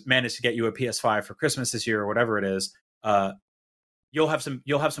has managed to get you a PS5 for Christmas this year or whatever it is. You'll have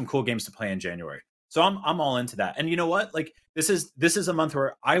some cool games to play in January. So I'm all into that. And you know what? Like this is a month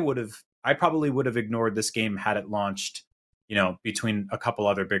where I probably would have ignored this game had it launched, between a couple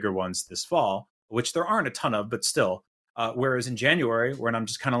other bigger ones this fall, which there aren't a ton of, but still. Whereas in January, when I'm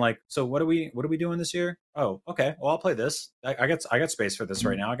just kind of like, so what are we doing this year? Oh, okay. Well, I'll play this. I got space for this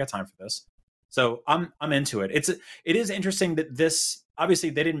right now. I got time for this. So I'm into it. It is interesting that this,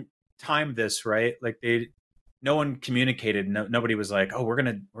 obviously they didn't time this, right? Like no one communicated. Nobody was like, oh, we're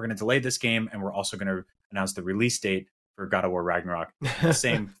going to delay this game. And we're also going to announce the release date for God of War Ragnarok, the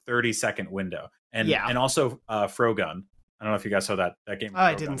same 30-second window. And also Frogun. I don't know if you guys saw that game.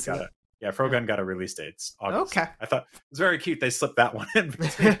 I didn't see it. Yeah, Frogun got a release date. It's August. Okay. I thought it was very cute. They slipped that one in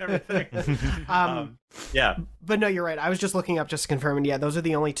between everything. Yeah. But no, you're right. I was just looking up just to confirm. And yeah, those are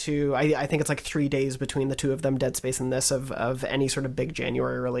the only two. I think it's like 3 days between the two of them, Dead Space and this, of any sort of big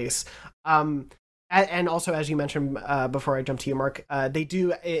January release. And also, as you mentioned before I jump to you, Mark, they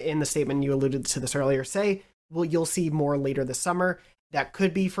do, in the statement, you alluded to this earlier, say, well, you'll see more later this summer. That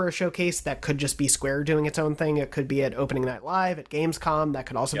could be for a showcase. That could just be Square doing its own thing. It could be at Opening Night Live, at Gamescom. That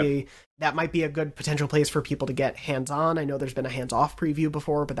could also be, that might be a good potential place for people to get hands-on. I know there's been a hands-off preview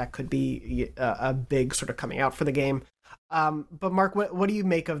before, but that could be a big sort of coming out for the game. But Mark, what do you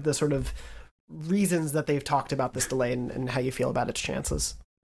make of the sort of reasons that they've talked about this delay and how you feel about its chances?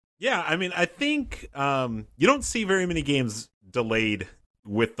 Yeah, I mean, I think you don't see very many games delayed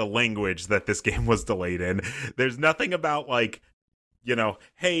with the language that this game was delayed in. There's nothing about like,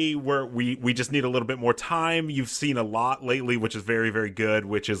 hey, we just need a little bit more time. You've seen a lot lately, which is very, very good,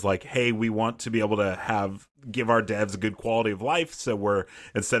 which is like, hey, we want to be able to give our devs a good quality of life. So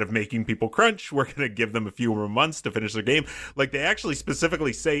instead of making people crunch, we're going to give them a few more months to finish their game. Like they actually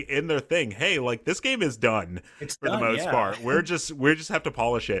specifically say in their thing, hey, like this game is done the most part. We just have to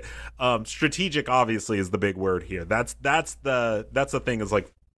polish it. Strategic obviously is the big word here. That's the thing is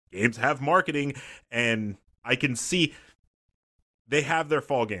like, games have marketing, and I can see they have their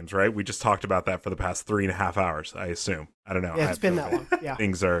fall games, right? We just talked about that for the past 3.5 hours, I assume. I don't know. Yeah, it's been that long. Yeah.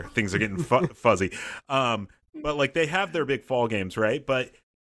 Things are getting fuzzy. But like they have their big fall games, right? But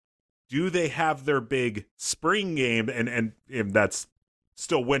do they have their big spring game and that's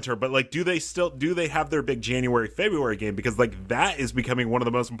still winter, but like do they have their big January, February game? Because like that is becoming one of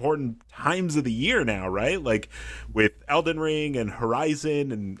the most important times of the year now, right? Like with Elden Ring and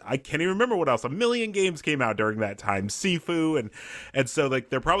Horizon, and I can't even remember what else. A million games came out during that time, Sifu, and so like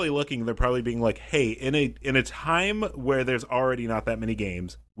they're probably being like, hey, in a time where there's already not that many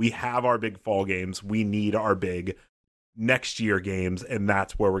games, we have our big fall games, we need our big next year games, and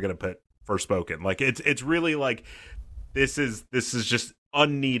that's where we're gonna put Forspoken. Like it's really like this is just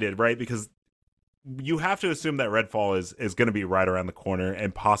unneeded, right? Because you have to assume that Redfall is going to be right around the corner,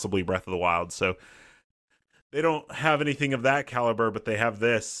 and possibly Breath of the Wild. So they don't have anything of that caliber, but they have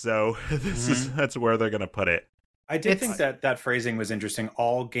this. So that's where they're going to put it. I did think that phrasing was interesting.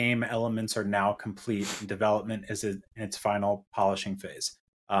 All game elements are now complete, and development is in its final polishing phase.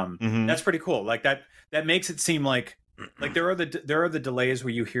 That's pretty cool. Like that makes it seem like there are the delays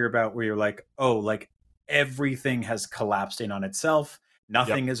where you hear about where you're like, oh, like everything has collapsed in on itself.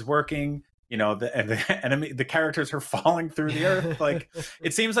 Nothing is working. You know, the characters are falling through the earth. Like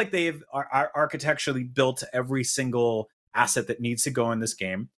it seems like they've architecturally built every single asset that needs to go in this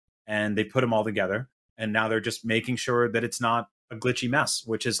game, and they put them all together. And now they're just making sure that it's not a glitchy mess,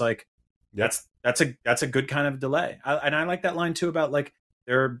 which is like that's a good kind of delay. And I like that line too about like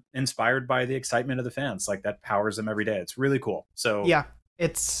they're inspired by the excitement of the fans. Like that powers them every day. It's really cool. So yeah,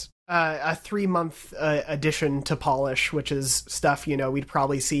 it's a 3-month addition to polish, which is stuff, you know, we'd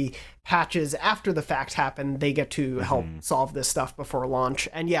probably see patches after the fact happen. They get to help solve this stuff before launch.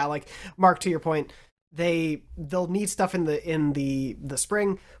 And yeah, like Mark, to your point, they'll need stuff in the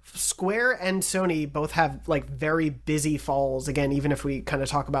spring. Square and Sony both have like very busy falls. Again, even if we kind of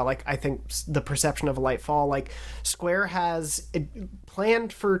talk about like I think the perception of a light fall, like Square has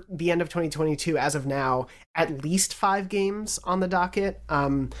planned for the end of 2022 as of now at least 5 games on the docket,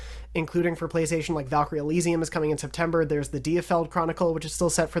 including for PlayStation. Like Valkyrie Elysium is coming in September. There's the Diafeld Chronicle, which is still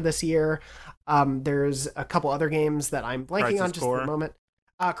set for this year. There's a couple other games that I'm blanking on just for the moment.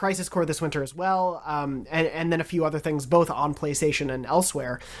 Crisis Core this winter as well, and then a few other things both on PlayStation and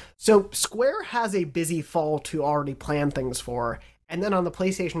elsewhere. So Square has a busy fall to already plan things for, and then on the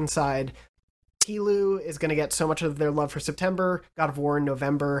PlayStation side, TLU is going to get so much of their love for September, God of War in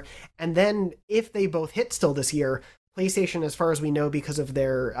November, and then if they both hit still this year, PlayStation, as far as we know because of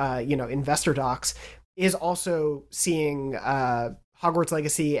their investor docs, is also seeing Hogwarts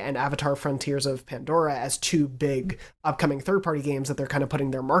Legacy and Avatar Frontiers of Pandora as 2 big upcoming third-party games that they're kind of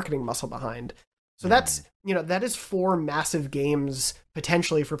putting their marketing muscle behind. So that's, that is 4 massive games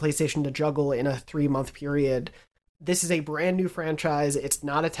potentially for PlayStation to juggle in a 3-month period. This is a brand new franchise. It's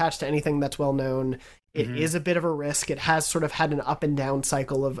not attached to anything that's well known. It is a bit of a risk. It has sort of had an up and down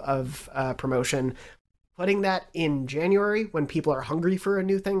cycle of promotion. Putting that in January when people are hungry for a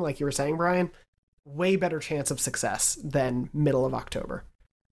new thing, like you were saying, Brian, way better chance of success than middle of October.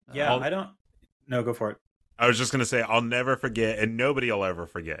 Yeah, go for it. I was just going to say, I'll never forget, and nobody will ever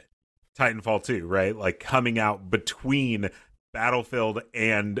forget, Titanfall 2, right? Like coming out between Battlefield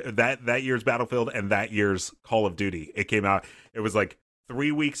and that year's Battlefield and that year's Call of Duty. It came out, it was like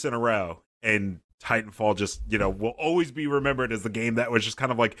 3 weeks in a row, and Titanfall just, will always be remembered as the game that was just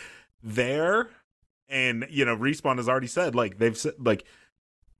kind of like there. And, Respawn has already said, like, they've said, like,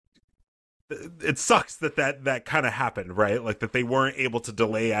 it sucks that kind of happened, right? Like that they weren't able to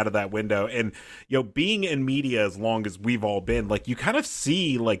delay out of that window. And, being in media as long as we've all been, like you kind of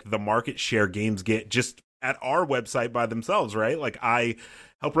see like the market share games get just at our website by themselves, right? Like I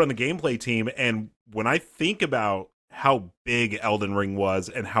help run the gameplay team. And when I think about how big Elden Ring was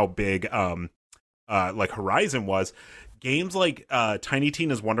and how big, like Horizon was, games like Tiny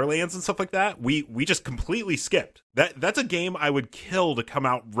Tina's Wonderlands and stuff like that, we just completely skipped. That's a game I would kill to come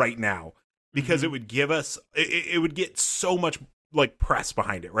out right now. Because it would give us, it would get so much like press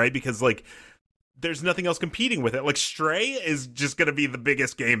behind it, right? Because like there's nothing else competing with it. Like Stray is just going to be the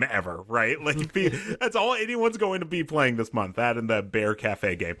biggest game ever, right? Like that's all anyone's going to be playing this month. That and the Bear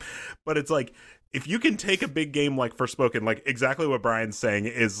Cafe game. But it's like if you can take a big game like Forspoken, like exactly what Brian's saying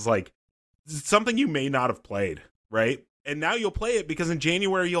is like something you may not have played, right? And now you'll play it because in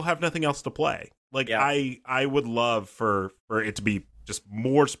January you'll have nothing else to play. Like I would love for it to be just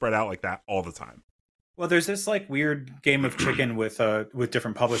more spread out like that all the time. Well, there's this like weird game of chicken with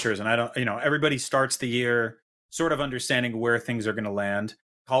different publishers, and I don't, everybody starts the year sort of understanding where things are going to land.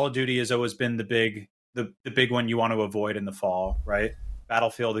 Call of Duty has always been the big one you want to avoid in the fall, right?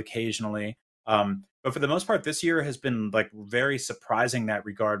 Battlefield occasionally. But for the most part, this year has been like very surprising in that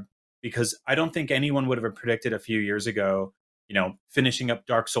regard, because I don't think anyone would have predicted a few years ago, finishing up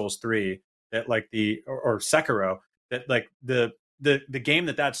Dark Souls 3, that like or Sekiro, that like the game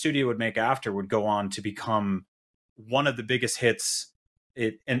that studio would make after would go on to become one of the biggest hits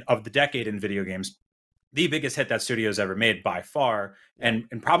of the decade in video games, the biggest hit that studio's ever made by far, and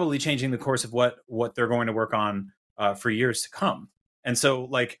probably changing the course of what they're going to work on for years to come. And so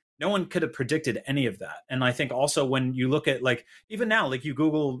like no one could have predicted any of that. And I think also when you look at like even now, like you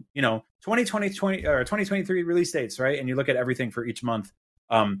Google 2020 or 2023 release dates, right, and you look at everything for each month,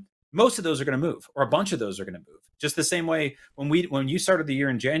 most of those are going to move, or a bunch of those are going to move. Just the same way when you started the year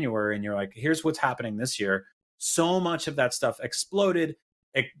in January and you're like, here's what's happening this year, so much of that stuff exploded,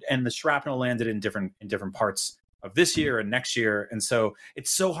 and the shrapnel landed in different parts of this year and next year. And so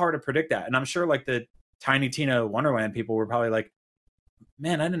it's so hard to predict that. And I'm sure like the Tiny Tina Wonderland people were probably like,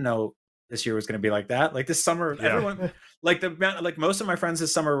 man, I didn't know this year was going to be like that. Like this summer, everyone, like most of my friends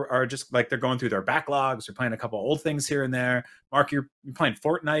this summer are just like, they're going through their backlogs. They're playing a couple old things here and there. Mark, you're playing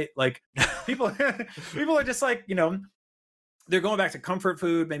Fortnite. Like people are just like, they're going back to comfort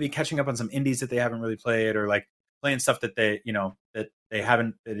food, maybe catching up on some indies that they haven't really played, or like playing stuff that they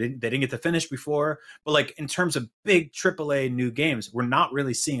didn't get to finish before. But like in terms of big AAA new games, we're not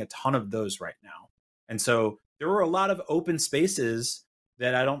really seeing a ton of those right now. And so there were a lot of open spaces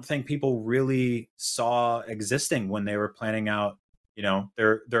that I don't think people really saw existing when they were planning out,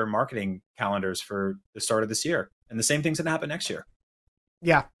 their marketing calendars for the start of this year. And the same thing's going to happen next year.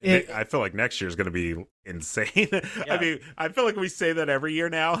 Yeah. I feel like next year is going to be insane. Yeah. I mean, I feel like we say that every year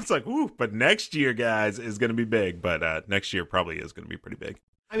now. It's like, woo, but next year, guys, is going to be big. But next year probably is going to be pretty big.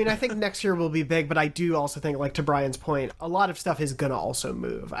 I mean, I think next year will be big, but I do also think, like to Brian's point, a lot of stuff is going to also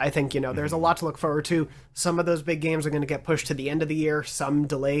move. I think, there's a lot to look forward to. Some of those big games are going to get pushed to the end of the year. Some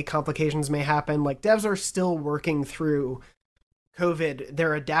delay complications may happen. Like devs are still working through COVID.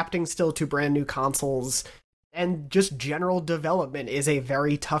 They're adapting still to brand new consoles. And just general development is a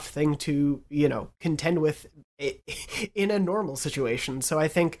very tough thing to, contend with in a normal situation. So I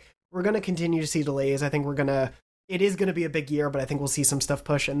think we're going to continue to see delays. I think it is going to be a big year, but I think we'll see some stuff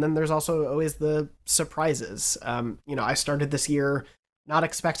push. And then there's also always the surprises. I started this year not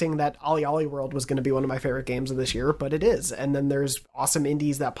expecting that Ollie Ollie World was going to be one of my favorite games of this year, but it is. And then there's awesome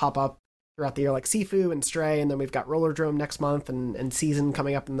indies that pop up throughout the year, like Sifu and Stray. And then we've got Rollerdrome next month and Season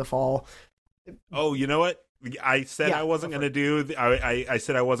coming up in the fall. Oh, you know what? I said I wasn't going to do. I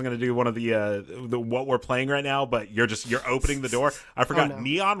said I wasn't going to do one of the what we're playing right now. But you're opening the door. I forgot. Oh, no.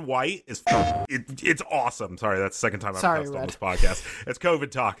 Neon White is it's awesome. Sorry, that's the second time I've cussed on this podcast. It's COVID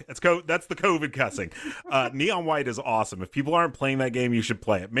talk. That's the COVID cussing. Neon White is awesome. If people aren't playing that game, you should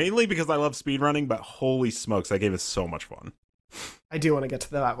play it. Mainly because I love speedrunning. But holy smokes, that game is so much fun. I do want to get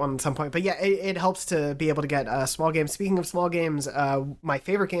to that one at some point. But yeah, it helps to be able to get small games. Speaking of small games, my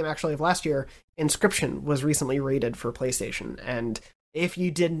favorite game actually of last year, Inscryption, was recently rated for PlayStation. And if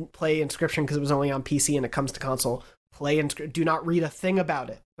you didn't play Inscryption because it was only on PC and it comes to console, play Inscryption. Do not read a thing about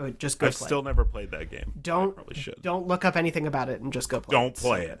it. Just go play it. I've still never played that game. Don't look up anything about it and just go play it. Don't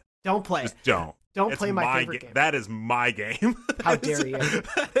play it. Don't play it. Don't. Don't play my favorite game. That is my game. How dare you?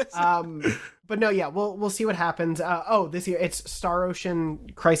 But no, yeah, we'll see what happens. This year it's Star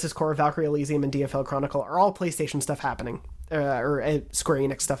Ocean, Crisis Core, Valkyrie Elysium, and DFL Chronicle are all PlayStation stuff happening, or Square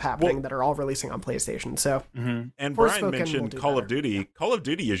Enix stuff happening that are all releasing on PlayStation. So, and Brian mentioned Call of Duty. Call of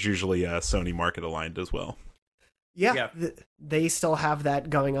Duty is usually Sony market aligned as well. Yeah. They still have that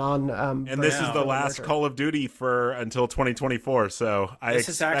going on. And this is the last Call of Duty until 2024. So this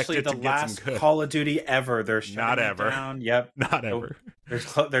is actually the last Call of Duty ever. They're shutting not ever. Down. Yep, not ever.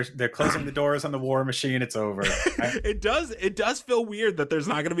 They're closing the doors on the War Machine. It's over. It does feel weird that there's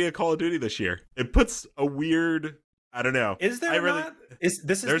not going to be a Call of Duty this year. It puts a weird. I don't know. Is there not?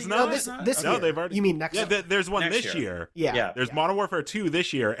 There's not this year. No, they've already. You mean next year? There's one next this year. Yeah. There's Modern Warfare 2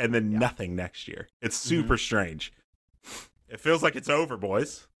 this year, and then nothing next year. It's super strange. It feels like it's over,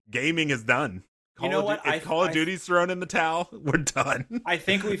 boys. Gaming is done. If Call of Duty's thrown in the towel, we're done. I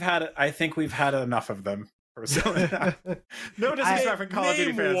think we've had enough of them. Personally, no disrespect for Call of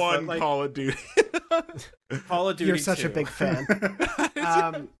Duty fans. One but Call of Duty. Call of Duty. You're such a big fan.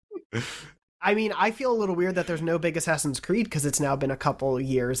 I mean, I feel a little weird that there's no big Assassin's Creed because it's now been a couple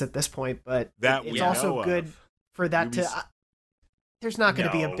years at this point. But it's also good for that to. There's not going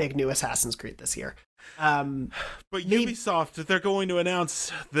to be a big new Assassin's Creed this year. But Ubisoft, they're going to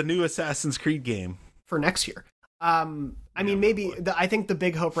announce the new Assassin's Creed game for next year. I mean, maybe I think the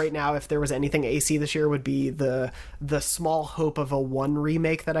big hope right now, if there was anything AC this year, would be the small hope of a 1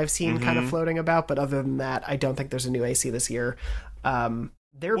 remake that I've seen kind of floating about. But other than that, I don't think there's a new AC this year.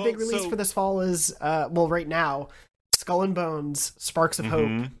 Their big release for this fall is, right now, Skull and Bones, Sparks of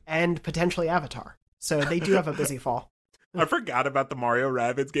Hope, and potentially Avatar. So they do have a busy fall. I forgot about the Mario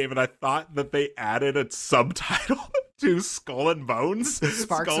Rabbids game, and I thought that they added a subtitle to Skull and Bones.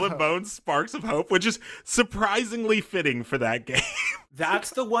 Sparks of Hope, which is surprisingly fitting for that game.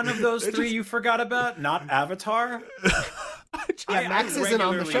 That's the one of those three you forgot about, not Avatar? Max isn't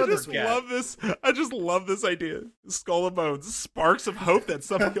on the show this week. I just love this idea. Skull and Bones, Sparks of Hope that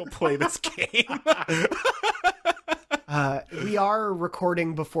somebody will play this game. We are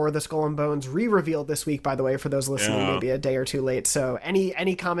recording before the Skull and Bones re-reveal this week, by the way, for those listening, maybe a day or two late. So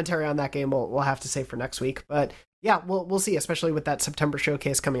any commentary on that game we'll have to save for next week. But yeah, we'll see, especially with that September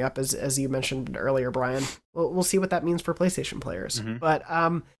showcase coming up, as you mentioned earlier, Brian. We'll see what that means for PlayStation players. But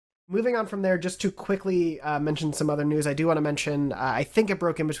moving on from there, just to quickly mention some other news, I do want to mention, I think it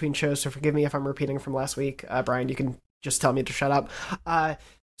broke in between shows, so forgive me if I'm repeating from last week. Brian, you can just tell me to shut up.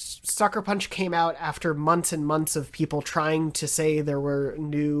 Sucker Punch came out after months and months of people trying to say there were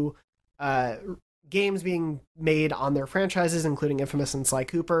new games being made on their franchises, including Infamous and Sly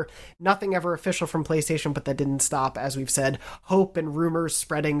Cooper. Nothing ever official from PlayStation, but that didn't stop, as we've said, hope and rumors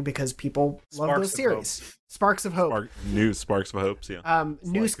spreading because people love those series. Sparks of Hope. New Sparks of Hopes, yeah.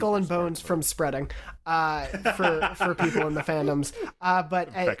 New Skull and Bones from spreading for people in the fandoms. But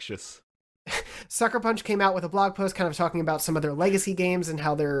infectious. Sucker Punch came out with a blog post kind of talking about some of their legacy games and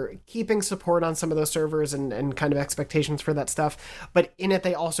how they're keeping support on some of those servers and kind of expectations for that stuff. But in it,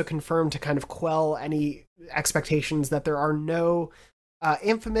 they also confirmed, to kind of quell any expectations, that there are no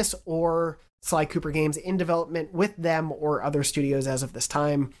Infamous or Sly Cooper games in development with them or other studios as of this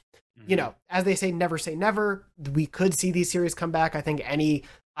time. You know, as they say never. We could see these series come back. I think any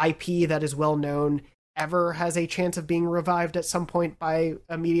IP that is well known ever has a chance of being revived at some point by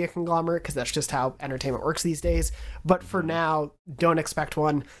a media conglomerate, because that's just how entertainment works these days. But for now, don't expect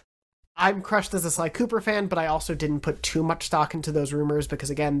one. I'm crushed as a Sly Cooper fan, but I also didn't put too much stock into those rumors because,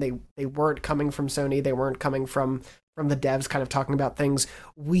 again, they weren't coming from Sony. They weren't coming from the devs kind of talking about things.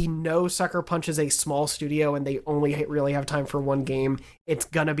 We know Sucker Punch is a small studio and they only really have time for one game. It's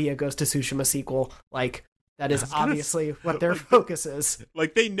gonna be a Ghost of Tsushima sequel. Like, that is obviously what their focus is.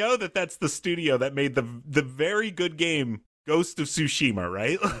 Like, they know that that's the studio that made the very good game Ghost of Tsushima,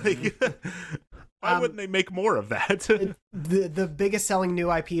 right? Like, why wouldn't they make more of that? the biggest selling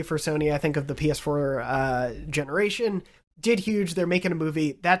new IP for Sony, I think, of the PS4 generation, did huge. They're making a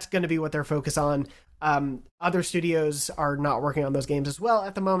movie. That's going to be what they're focused on. Other studios are not working on those games as well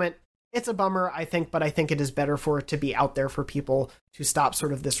at the moment. It's a bummer, I think, but I think it is better for it to be out there for people to stop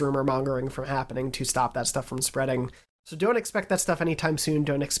sort of this rumor mongering from happening, to stop that stuff from spreading. So don't expect that stuff anytime soon.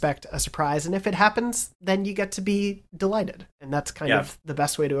 Don't expect a surprise. And if it happens, then you get to be delighted. And that's kind of the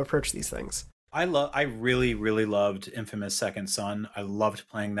best way to approach these things. I really, really loved Infamous Second Son. I loved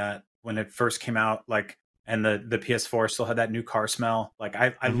playing that when it first came out, like, and the PS4 still had that new car smell. Like,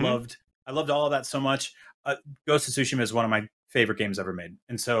 I loved all of that so much. Ghost of Tsushima is one of my favorite games ever made.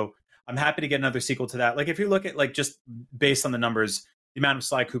 And so I'm happy to get another sequel to that. Like, if you look at, like, just based on the numbers, the amount of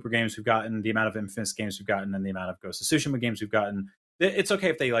Sly Cooper games we've gotten, the amount of Infamous games we've gotten, and the amount of Ghost of Tsushima games we've gotten, it's okay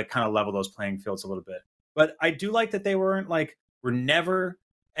if they, like, kind of level those playing fields a little bit. But I do like that they we're never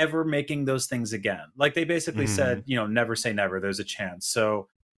ever making those things again. Like, they basically said, never say never. There's a chance. So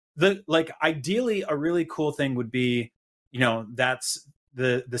ideally, a really cool thing would be, that's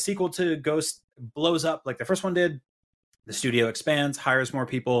the sequel to Ghost blows up like the first one did. The studio expands, hires more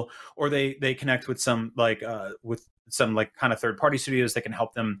people, or they connect with some kind of third party studios that can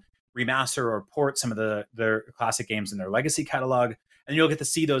help them remaster or port some of their classic games in their legacy catalog, and you'll get to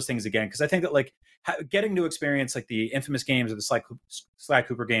see those things again. Because I think that, like, getting to experience, like, the Infamous games or the Sly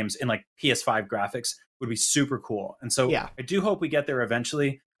Cooper games in, like, PS5 graphics would be super cool. And so I do hope we get there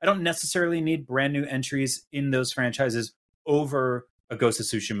eventually. I don't necessarily need brand new entries in those franchises over a Ghost of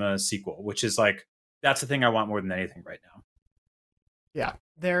Tsushima sequel, which is, like, that's the thing I want more than anything right now. Yeah.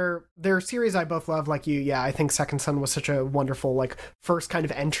 They're series I both love, like you. Yeah, I think Second Son was such a wonderful, like, first kind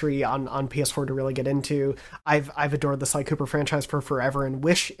of entry on PS4 to really get into. I've adored the Sly Cooper franchise for forever and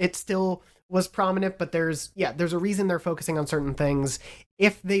wish it still was prominent, but there's a reason they're focusing on certain things.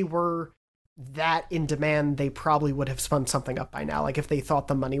 If they were that in demand, they probably would have spun something up by now, like, if they thought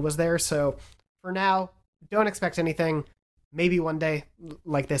the money was there. So for now, don't expect anything. Maybe one day,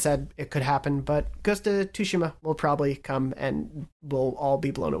 like they said, it could happen, but Ghost of Tsushima will probably come and we'll all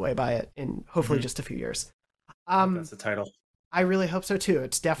be blown away by it in hopefully just a few years. That's the title. I really hope so too.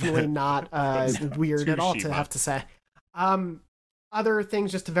 It's definitely not weird at all to have to say. Other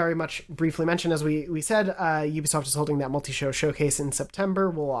things just to very much briefly mention, as we said, Ubisoft is holding that multi-show showcase in September.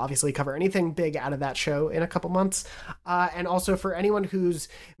 We'll obviously cover anything big out of that show in a couple months. And also for anyone who's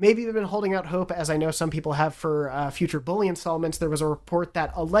maybe been holding out hope, as I know some people have for future Bully installments, there was a report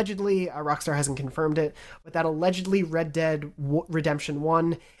that allegedly, Rockstar hasn't confirmed it, but that allegedly Red Dead Redemption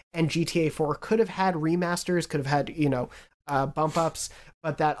 1 and GTA 4 could have had remasters, could have had, bump ups,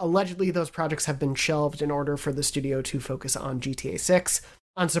 but that allegedly those projects have been shelved in order for the studio to focus on GTA 6.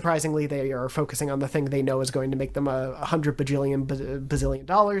 Unsurprisingly, they are focusing on the thing they know is going to make them $100 bazillion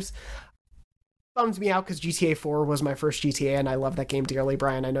dollars. Bums me out because GTA 4 was my first GTA and I love that game dearly.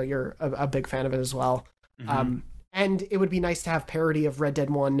 Brian, I know you're a big fan of it as well. Mm-hmm. And it would be nice to have parity of Red Dead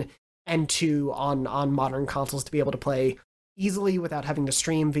 1 and 2 on modern consoles to be able to play easily without having to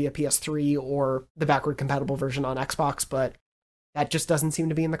stream via PS3 or the backward compatible version on Xbox, but that just doesn't seem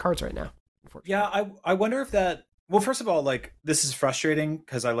to be in the cards right now, unfortunately. Yeah, I wonder if that... Well, first of all, like, this is frustrating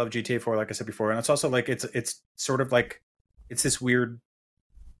because I love GTA 4, like I said before, and it's also like it's sort of like it's this weird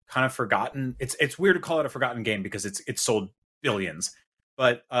kind of forgotten... It's weird to call it a forgotten game because it's sold billions,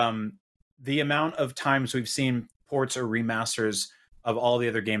 but the amount of times we've seen ports or remasters of all the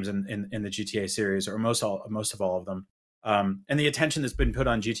other games in the GTA series, or most of all of them, and the attention that's been put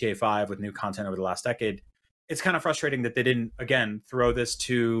on GTA 5 with new content over the last decade, it's kind of frustrating that they didn't, again, throw this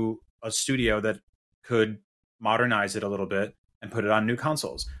to a studio that could modernize it a little bit and put it on new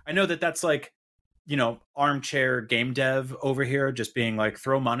consoles. I know that that's like, armchair game dev over here just being like,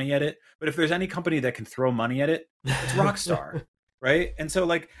 throw money at it. But if there's any company that can throw money at it, it's Rockstar, right? And so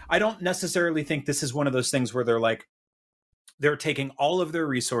like, I don't necessarily think this is one of those things where they're taking all of their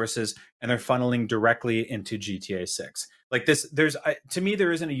resources and they're funneling directly into GTA 6. Like this, to me,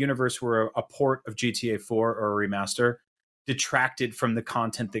 there isn't a universe where a port of GTA 4 or a remaster detracted from the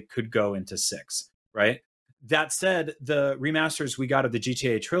content that could go into 6, right? That said, the remasters we got of the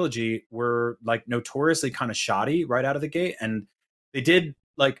GTA trilogy were like notoriously kind of shoddy right out of the gate. And they did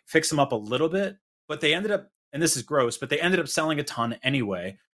like fix them up a little bit, but they ended up, and this is gross, but they ended up selling a ton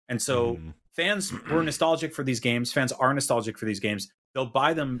anyway. And so fans were nostalgic for these games. Fans are nostalgic for these games. They'll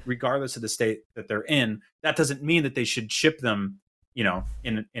buy them regardless of the state that they're in. That doesn't mean that they should ship them,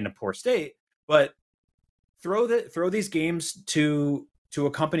 in a poor state. But throw these games to a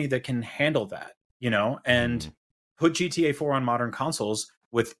company that can handle that, and put GTA 4 on modern consoles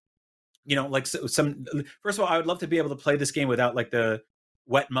with, like some. First of all, I would love to be able to play this game without like the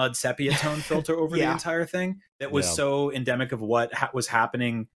wet mud sepia tone filter over the entire thing. That was so endemic of what was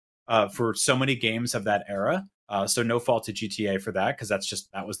happening for so many games of that era. So no fault to GTA for that, because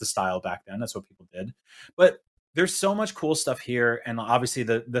that was the style back then. That's what people did. But there's so much cool stuff here, and obviously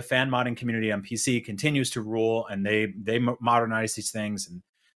the fan modding community on PC continues to rule, and they modernize these things, and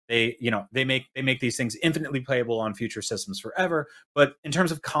they make these things infinitely playable on future systems forever. But in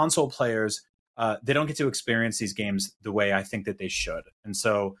terms of console players, they don't get to experience these games the way I think that they should. And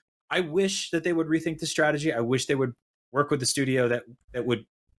so I wish that they would rethink the strategy. I wish they would work with the studio that would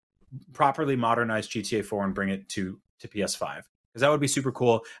properly modernize GTA 4 and bring it to PS5, because that would be super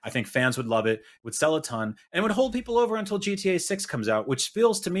cool. I think fans would love it, would sell a ton, and would hold people over until GTA 6 comes out, which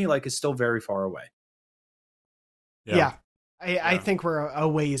feels to me like is still very far away. Yeah. I think we're a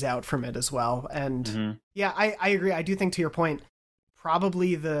ways out from it as well. And I agree. I do think, to your point,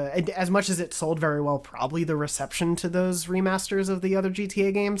 probably as much as it sold very well, probably the reception to those remasters of the other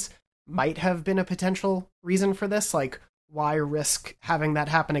GTA games might have been a potential reason for this. Like, why risk having that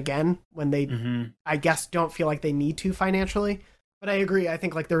happen again when they, I guess, don't feel like they need to financially? But I agree. I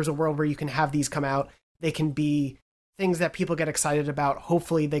think like there's a world where you can have these come out. They can be things that people get excited about.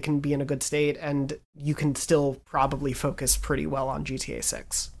 Hopefully they can be in a good state, and you can still probably focus pretty well on GTA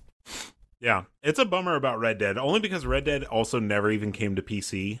 6. Yeah, it's a bummer about Red Dead, only because Red Dead also never even came to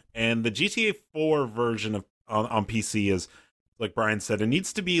PC. And the GTA 4 version on PC is, like Brian said, it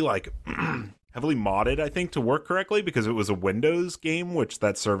needs to be like heavily modded, I think, to work correctly, because it was a Windows game, which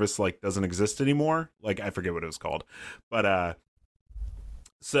that service like doesn't exist anymore. Like, I forget what it was called, but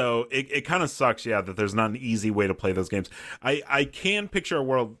so it kind of sucks, that there's not an easy way to play those games. I can picture a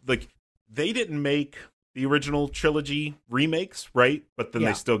world like they didn't make the original trilogy remakes, right? But then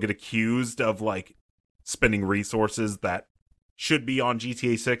they still get accused of like spending resources that should be on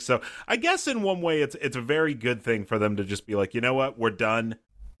GTA 6. So I guess in one way it's a very good thing for them to just be like, you know what, we're done.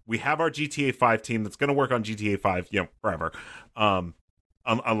 We have our GTA 5 team that's going to work on GTA 5, forever.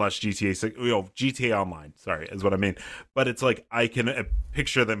 Unless GTA 6, GTA Online, sorry, is what I mean. But it's like, I can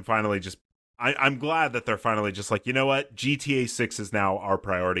picture them finally just, I'm glad that they're finally just like, you know what, GTA 6 is now our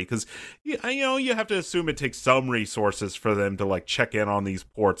priority, because you have to assume it takes some resources for them to like check in on these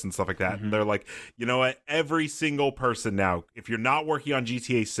ports and stuff like that. And they're like, you know what, every single person now, if you're not working on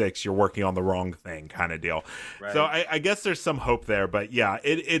GTA 6, you're working on the wrong thing, kind of deal. Right. So I guess there's some hope there, but yeah,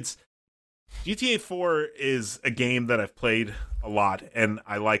 it's GTA 4 is a game that I've played a lot and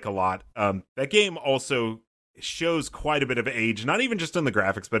I like a lot. That game also shows quite a bit of age, not even just in the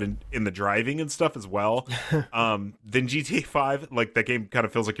graphics, but in the driving and stuff as well. Then GTA 5, like that game kind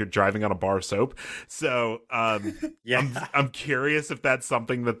of feels like you're driving on a bar of soap. So yeah, I'm curious if that's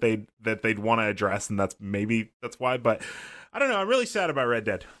something that they'd want to address, and that's why. But I don't know. I'm really sad about Red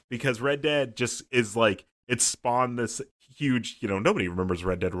Dead, because Red Dead just is like, it spawned this huge, nobody remembers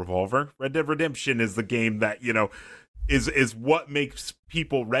Red Dead Revolver. Red Dead Redemption is the game that, is what makes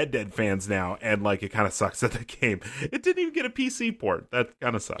people Red Dead fans now, and like it kind of sucks that the game, it didn't even get a PC port. That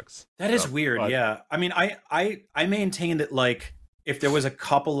kind of sucks. That is weird. But, yeah, I mean, I maintained that like if there was a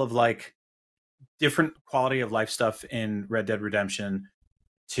couple of like different quality of life stuff in Red Dead Redemption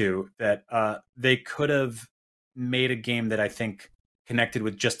 2, that they could have made a game that I think connected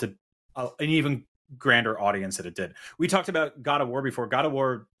with just an even grander audience that it did. We talked about God of War before. God of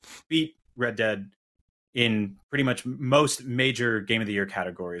War beat Red Dead in pretty much most major Game of the Year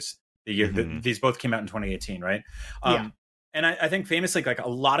categories. These both came out in 2018, right? And I think famously, like a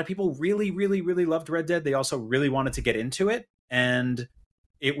lot of people really, really, really loved Red Dead. They also really wanted to get into it, and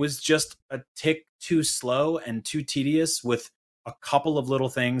it was just a tick too slow and too tedious, with a couple of little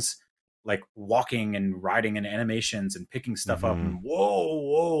things like walking and riding and animations and picking stuff up. And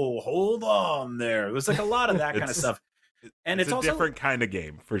whoa, hold on there. It was like a lot of that kind of stuff. And it's a also different kind of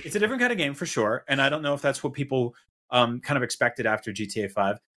game for sure. It's a different kind of game for sure. And I don't know if that's what people kind of expected after GTA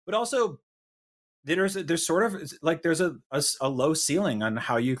 5. But also there's sort of like there's a low ceiling on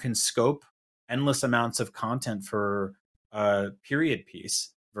how you can scope endless amounts of content for a period piece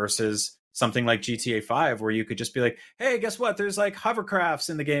versus something like GTA 5, where you could just be like, hey, guess what? There's like hovercrafts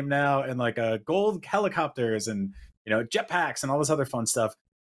in the game now, and like gold helicopters and jetpacks and all this other fun stuff.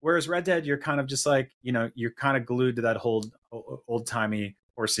 Whereas Red Dead, you're kind of just like, you're kind of glued to that old timey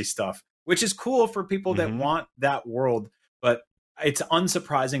horsey stuff, which is cool for people that want that world. But it's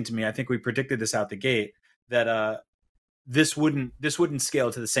unsurprising to me. I think we predicted this out the gate, that this wouldn't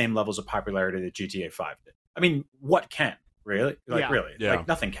scale to the same levels of popularity that GTA 5 did. I mean, what can? Really? Really? Yeah. Like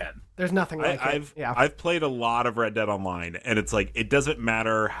nothing can. There's nothing like it. I've played a lot of Red Dead Online, and it's like, it doesn't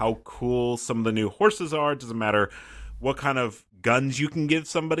matter how cool some of the new horses are. It doesn't matter what kind of guns you can give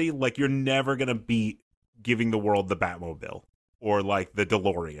somebody. Like, you're never going to beat giving the world the Batmobile or like the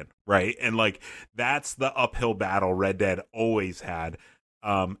DeLorean, right? And like, that's the uphill battle Red Dead always had.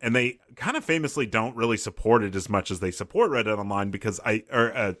 And they kind of famously don't really support it as much as they support Red Dead Online, because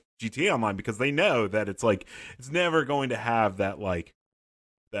GTA Online, because they know that it's like, it's never going to have that like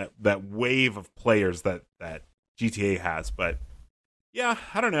that wave of players that GTA has. But yeah,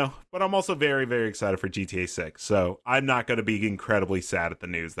 I don't know. But I'm also very, very excited for GTA 6. So I'm not going to be incredibly sad at the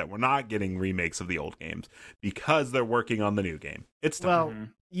news that we're not getting remakes of the old games, because they're working on the new game. It's time. Well,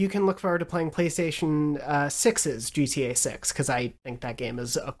 you can look forward to playing PlayStation 6's GTA 6, because I think that game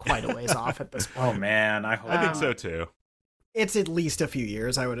is quite a ways off at this point. Oh, man. I think so, too. It's at least a few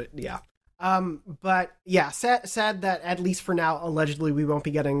years, yeah. But yeah, sad that at least for now, allegedly, we won't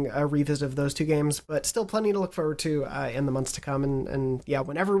be getting a revisit of those two games, but still plenty to look forward to in the months to come. And yeah,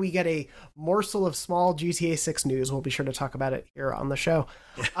 whenever we get a morsel of small GTA 6 news, we'll be sure to talk about it here on the show.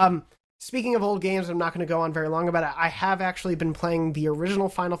 Speaking of old games, I'm not going to go on very long about it. I have actually been playing the original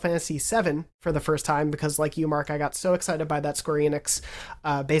Final Fantasy VII for the first time, because like you, Mark, I got so excited by that Square Enix,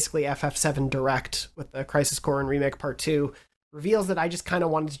 basically FF7 Direct with the Crisis Core and Remake Part 2 reveals, that I just kind of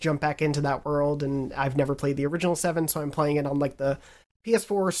wanted to jump back into that world. And I've never played the original 7, so I'm playing it on like the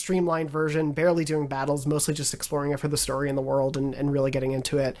PS4 streamlined version, barely doing battles, mostly just exploring it for the story and the world, and really getting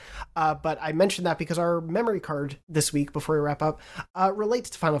into it. But I mentioned that because our memory card this week, before we wrap up,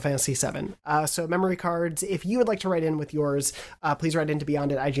 relates to Final Fantasy VII. So memory cards, if you would like to write in with yours, please write into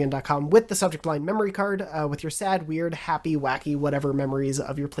beyond@ign.com with the subject line memory card, with your sad, weird, happy, wacky, whatever memories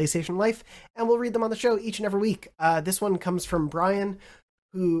of your PlayStation life, and we'll read them on the show each and every week. This one comes from Brian,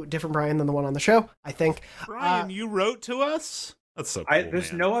 different Brian than the one on the show, I think. Brian, you wrote to us? That's so cool,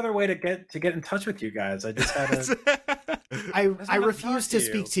 there's no other way to get in touch with you guys. I just had to... I refuse to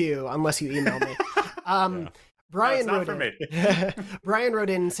speak to you unless you email me. Brian wrote in. Brian wrote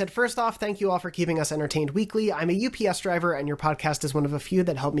in and said, first off, thank you all for keeping us entertained weekly. I'm a UPS driver, and your podcast is one of a few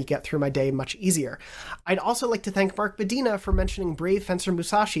that helped me get through my day much easier. I'd also like to thank Mark Bedina for mentioning Brave Fencer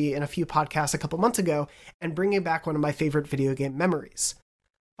Musashi in a few podcasts a couple months ago, and bringing back one of my favorite video game memories.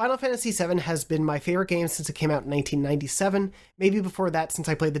 Final Fantasy VII has been my favorite game since it came out in 1997, maybe before that since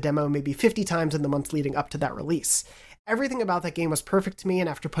I played the demo maybe 50 times in the months leading up to that release. Everything about that game was perfect to me, and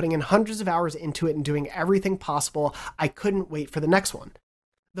after putting in hundreds of hours into it and doing everything possible, I couldn't wait for the next one.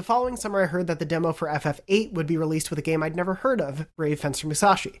 The following summer I heard that the demo for FF8 would be released with a game I'd never heard of, Brave Fencer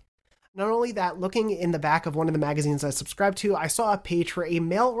Musashi. Not only that, looking in the back of one of the magazines I subscribed to, I saw a page for a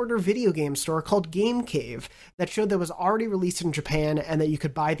mail-order video game store called Game Cave that showed that it was already released in Japan and that you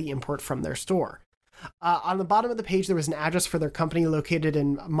could buy the import from their store. On the bottom of the page, there was an address for their company located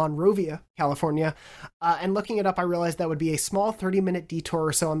in Monrovia, California, and looking it up, I realized that would be a small 30-minute detour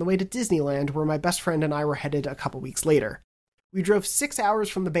or so on the way to Disneyland, where my best friend and I were headed a couple weeks later. We drove 6 hours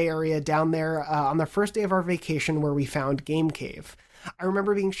from the Bay Area down there on the first day of our vacation, where we found Game Cave. I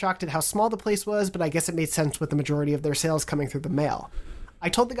remember being shocked at how small the place was, but I guess it made sense with the majority of their sales coming through the mail. I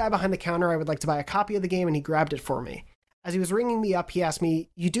told the guy behind the counter I would like to buy a copy of the game, and he grabbed it for me. As he was ringing me up, he asked me,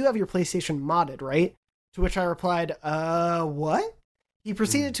 "You do have your PlayStation modded, right?" To which I replied, what? He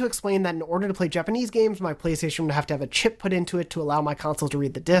proceeded to explain that in order to play Japanese games, my PlayStation would have to have a chip put into it to allow my console to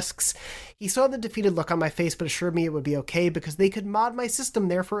read the discs. He saw the defeated look on my face, but assured me it would be okay because they could mod my system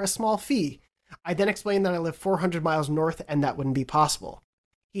there for a small fee. I then explained that I live 400 miles north and that wouldn't be possible.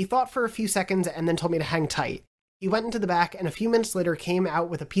 He thought for a few seconds and then told me to hang tight. He went into the back and a few minutes later came out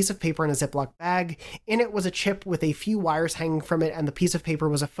with a piece of paper in a Ziploc bag. In it was a chip with a few wires hanging from it, and the piece of paper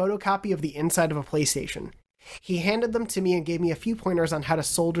was a photocopy of the inside of a PlayStation. He handed them to me and gave me a few pointers on how to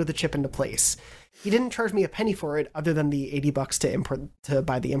solder the chip into place. He didn't charge me a penny for it, other than the $80 to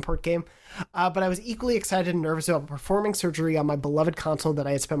buy the import game. But I was equally excited and nervous about performing surgery on my beloved console that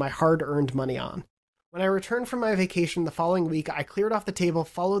I had spent my hard-earned money on. When I returned from my vacation the following week, I cleared off the table,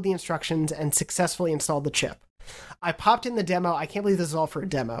 followed the instructions, and successfully installed the chip. I popped in the demo. I can't believe this is all for a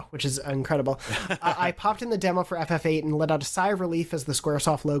demo, which is incredible. I popped in the demo for FF8 and let out a sigh of relief as the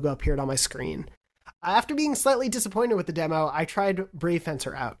Squaresoft logo appeared on my screen. After being slightly disappointed with the demo, I tried Brave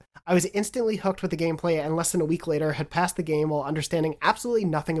Fencer out. I was instantly hooked with the gameplay and less than a week later had passed the game while understanding absolutely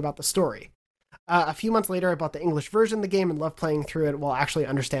nothing about the story. A few months later, I bought the English version of the game and loved playing through it while actually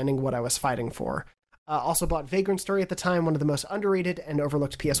understanding what I was fighting for. Also bought Vagrant Story at the time, one of the most underrated and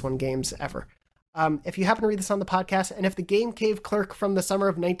overlooked PS1 games ever. If you happen to read this on the podcast, and if the Game Cave clerk from the summer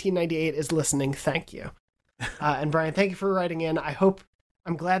of 1998 is listening, thank you. And Brian, thank you for writing in.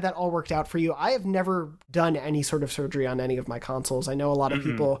 I'm glad that all worked out for you. I have never done any sort of surgery on any of my consoles. I know a lot of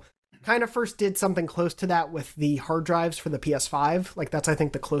people kind of first did something close to that with the hard drives for the PS5. Like, that's, I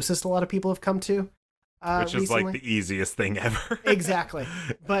think, the closest a lot of people have come to. Which is recently. like the easiest thing ever. Exactly.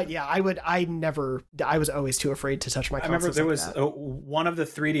 But yeah, I was always too afraid to touch my consoles. I remember there was one of the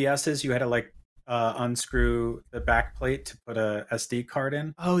 3DSs, you had to like unscrew the back plate to put a SD card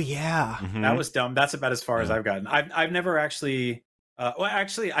in. Oh yeah. Mm-hmm. That was dumb. That's about as far as I've gotten. I've never actually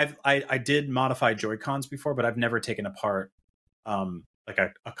I did modify Joy-Cons before, but I've never taken apart like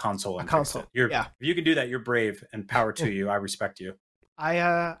a console. If you can do that, you're brave, and power to you. I respect you.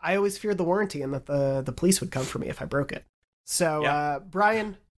 I always feared the warranty and that the police would come for me if I broke it. So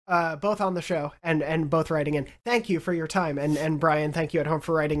Brian, both on the show and both writing in, thank you for your time. And Brian, thank you at home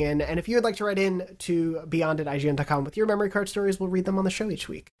for writing in. And if you would like to write in to beyond@ign.com with your memory card stories, we'll read them on the show each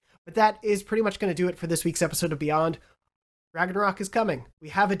week. But that is pretty much going to do it for this week's episode of Beyond. Ragnarok is coming. We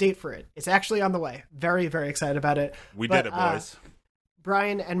have a date for it. It's actually on the way. Very, very excited about it. We did it, boys.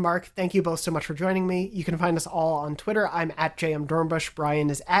 Brian and Mark, thank you both so much for joining me. You can find us all on Twitter. I'm at JM Dornbush. Brian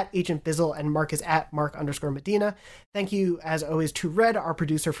is at Agent Bizzle, and Mark is at Mark_Medina. Thank you, as always, to Red, our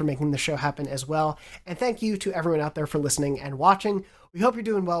producer, for making the show happen as well. And thank you to everyone out there for listening and watching. We hope you're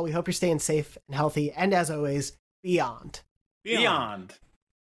doing well. We hope you're staying safe and healthy. And as always, Beyond. Beyond.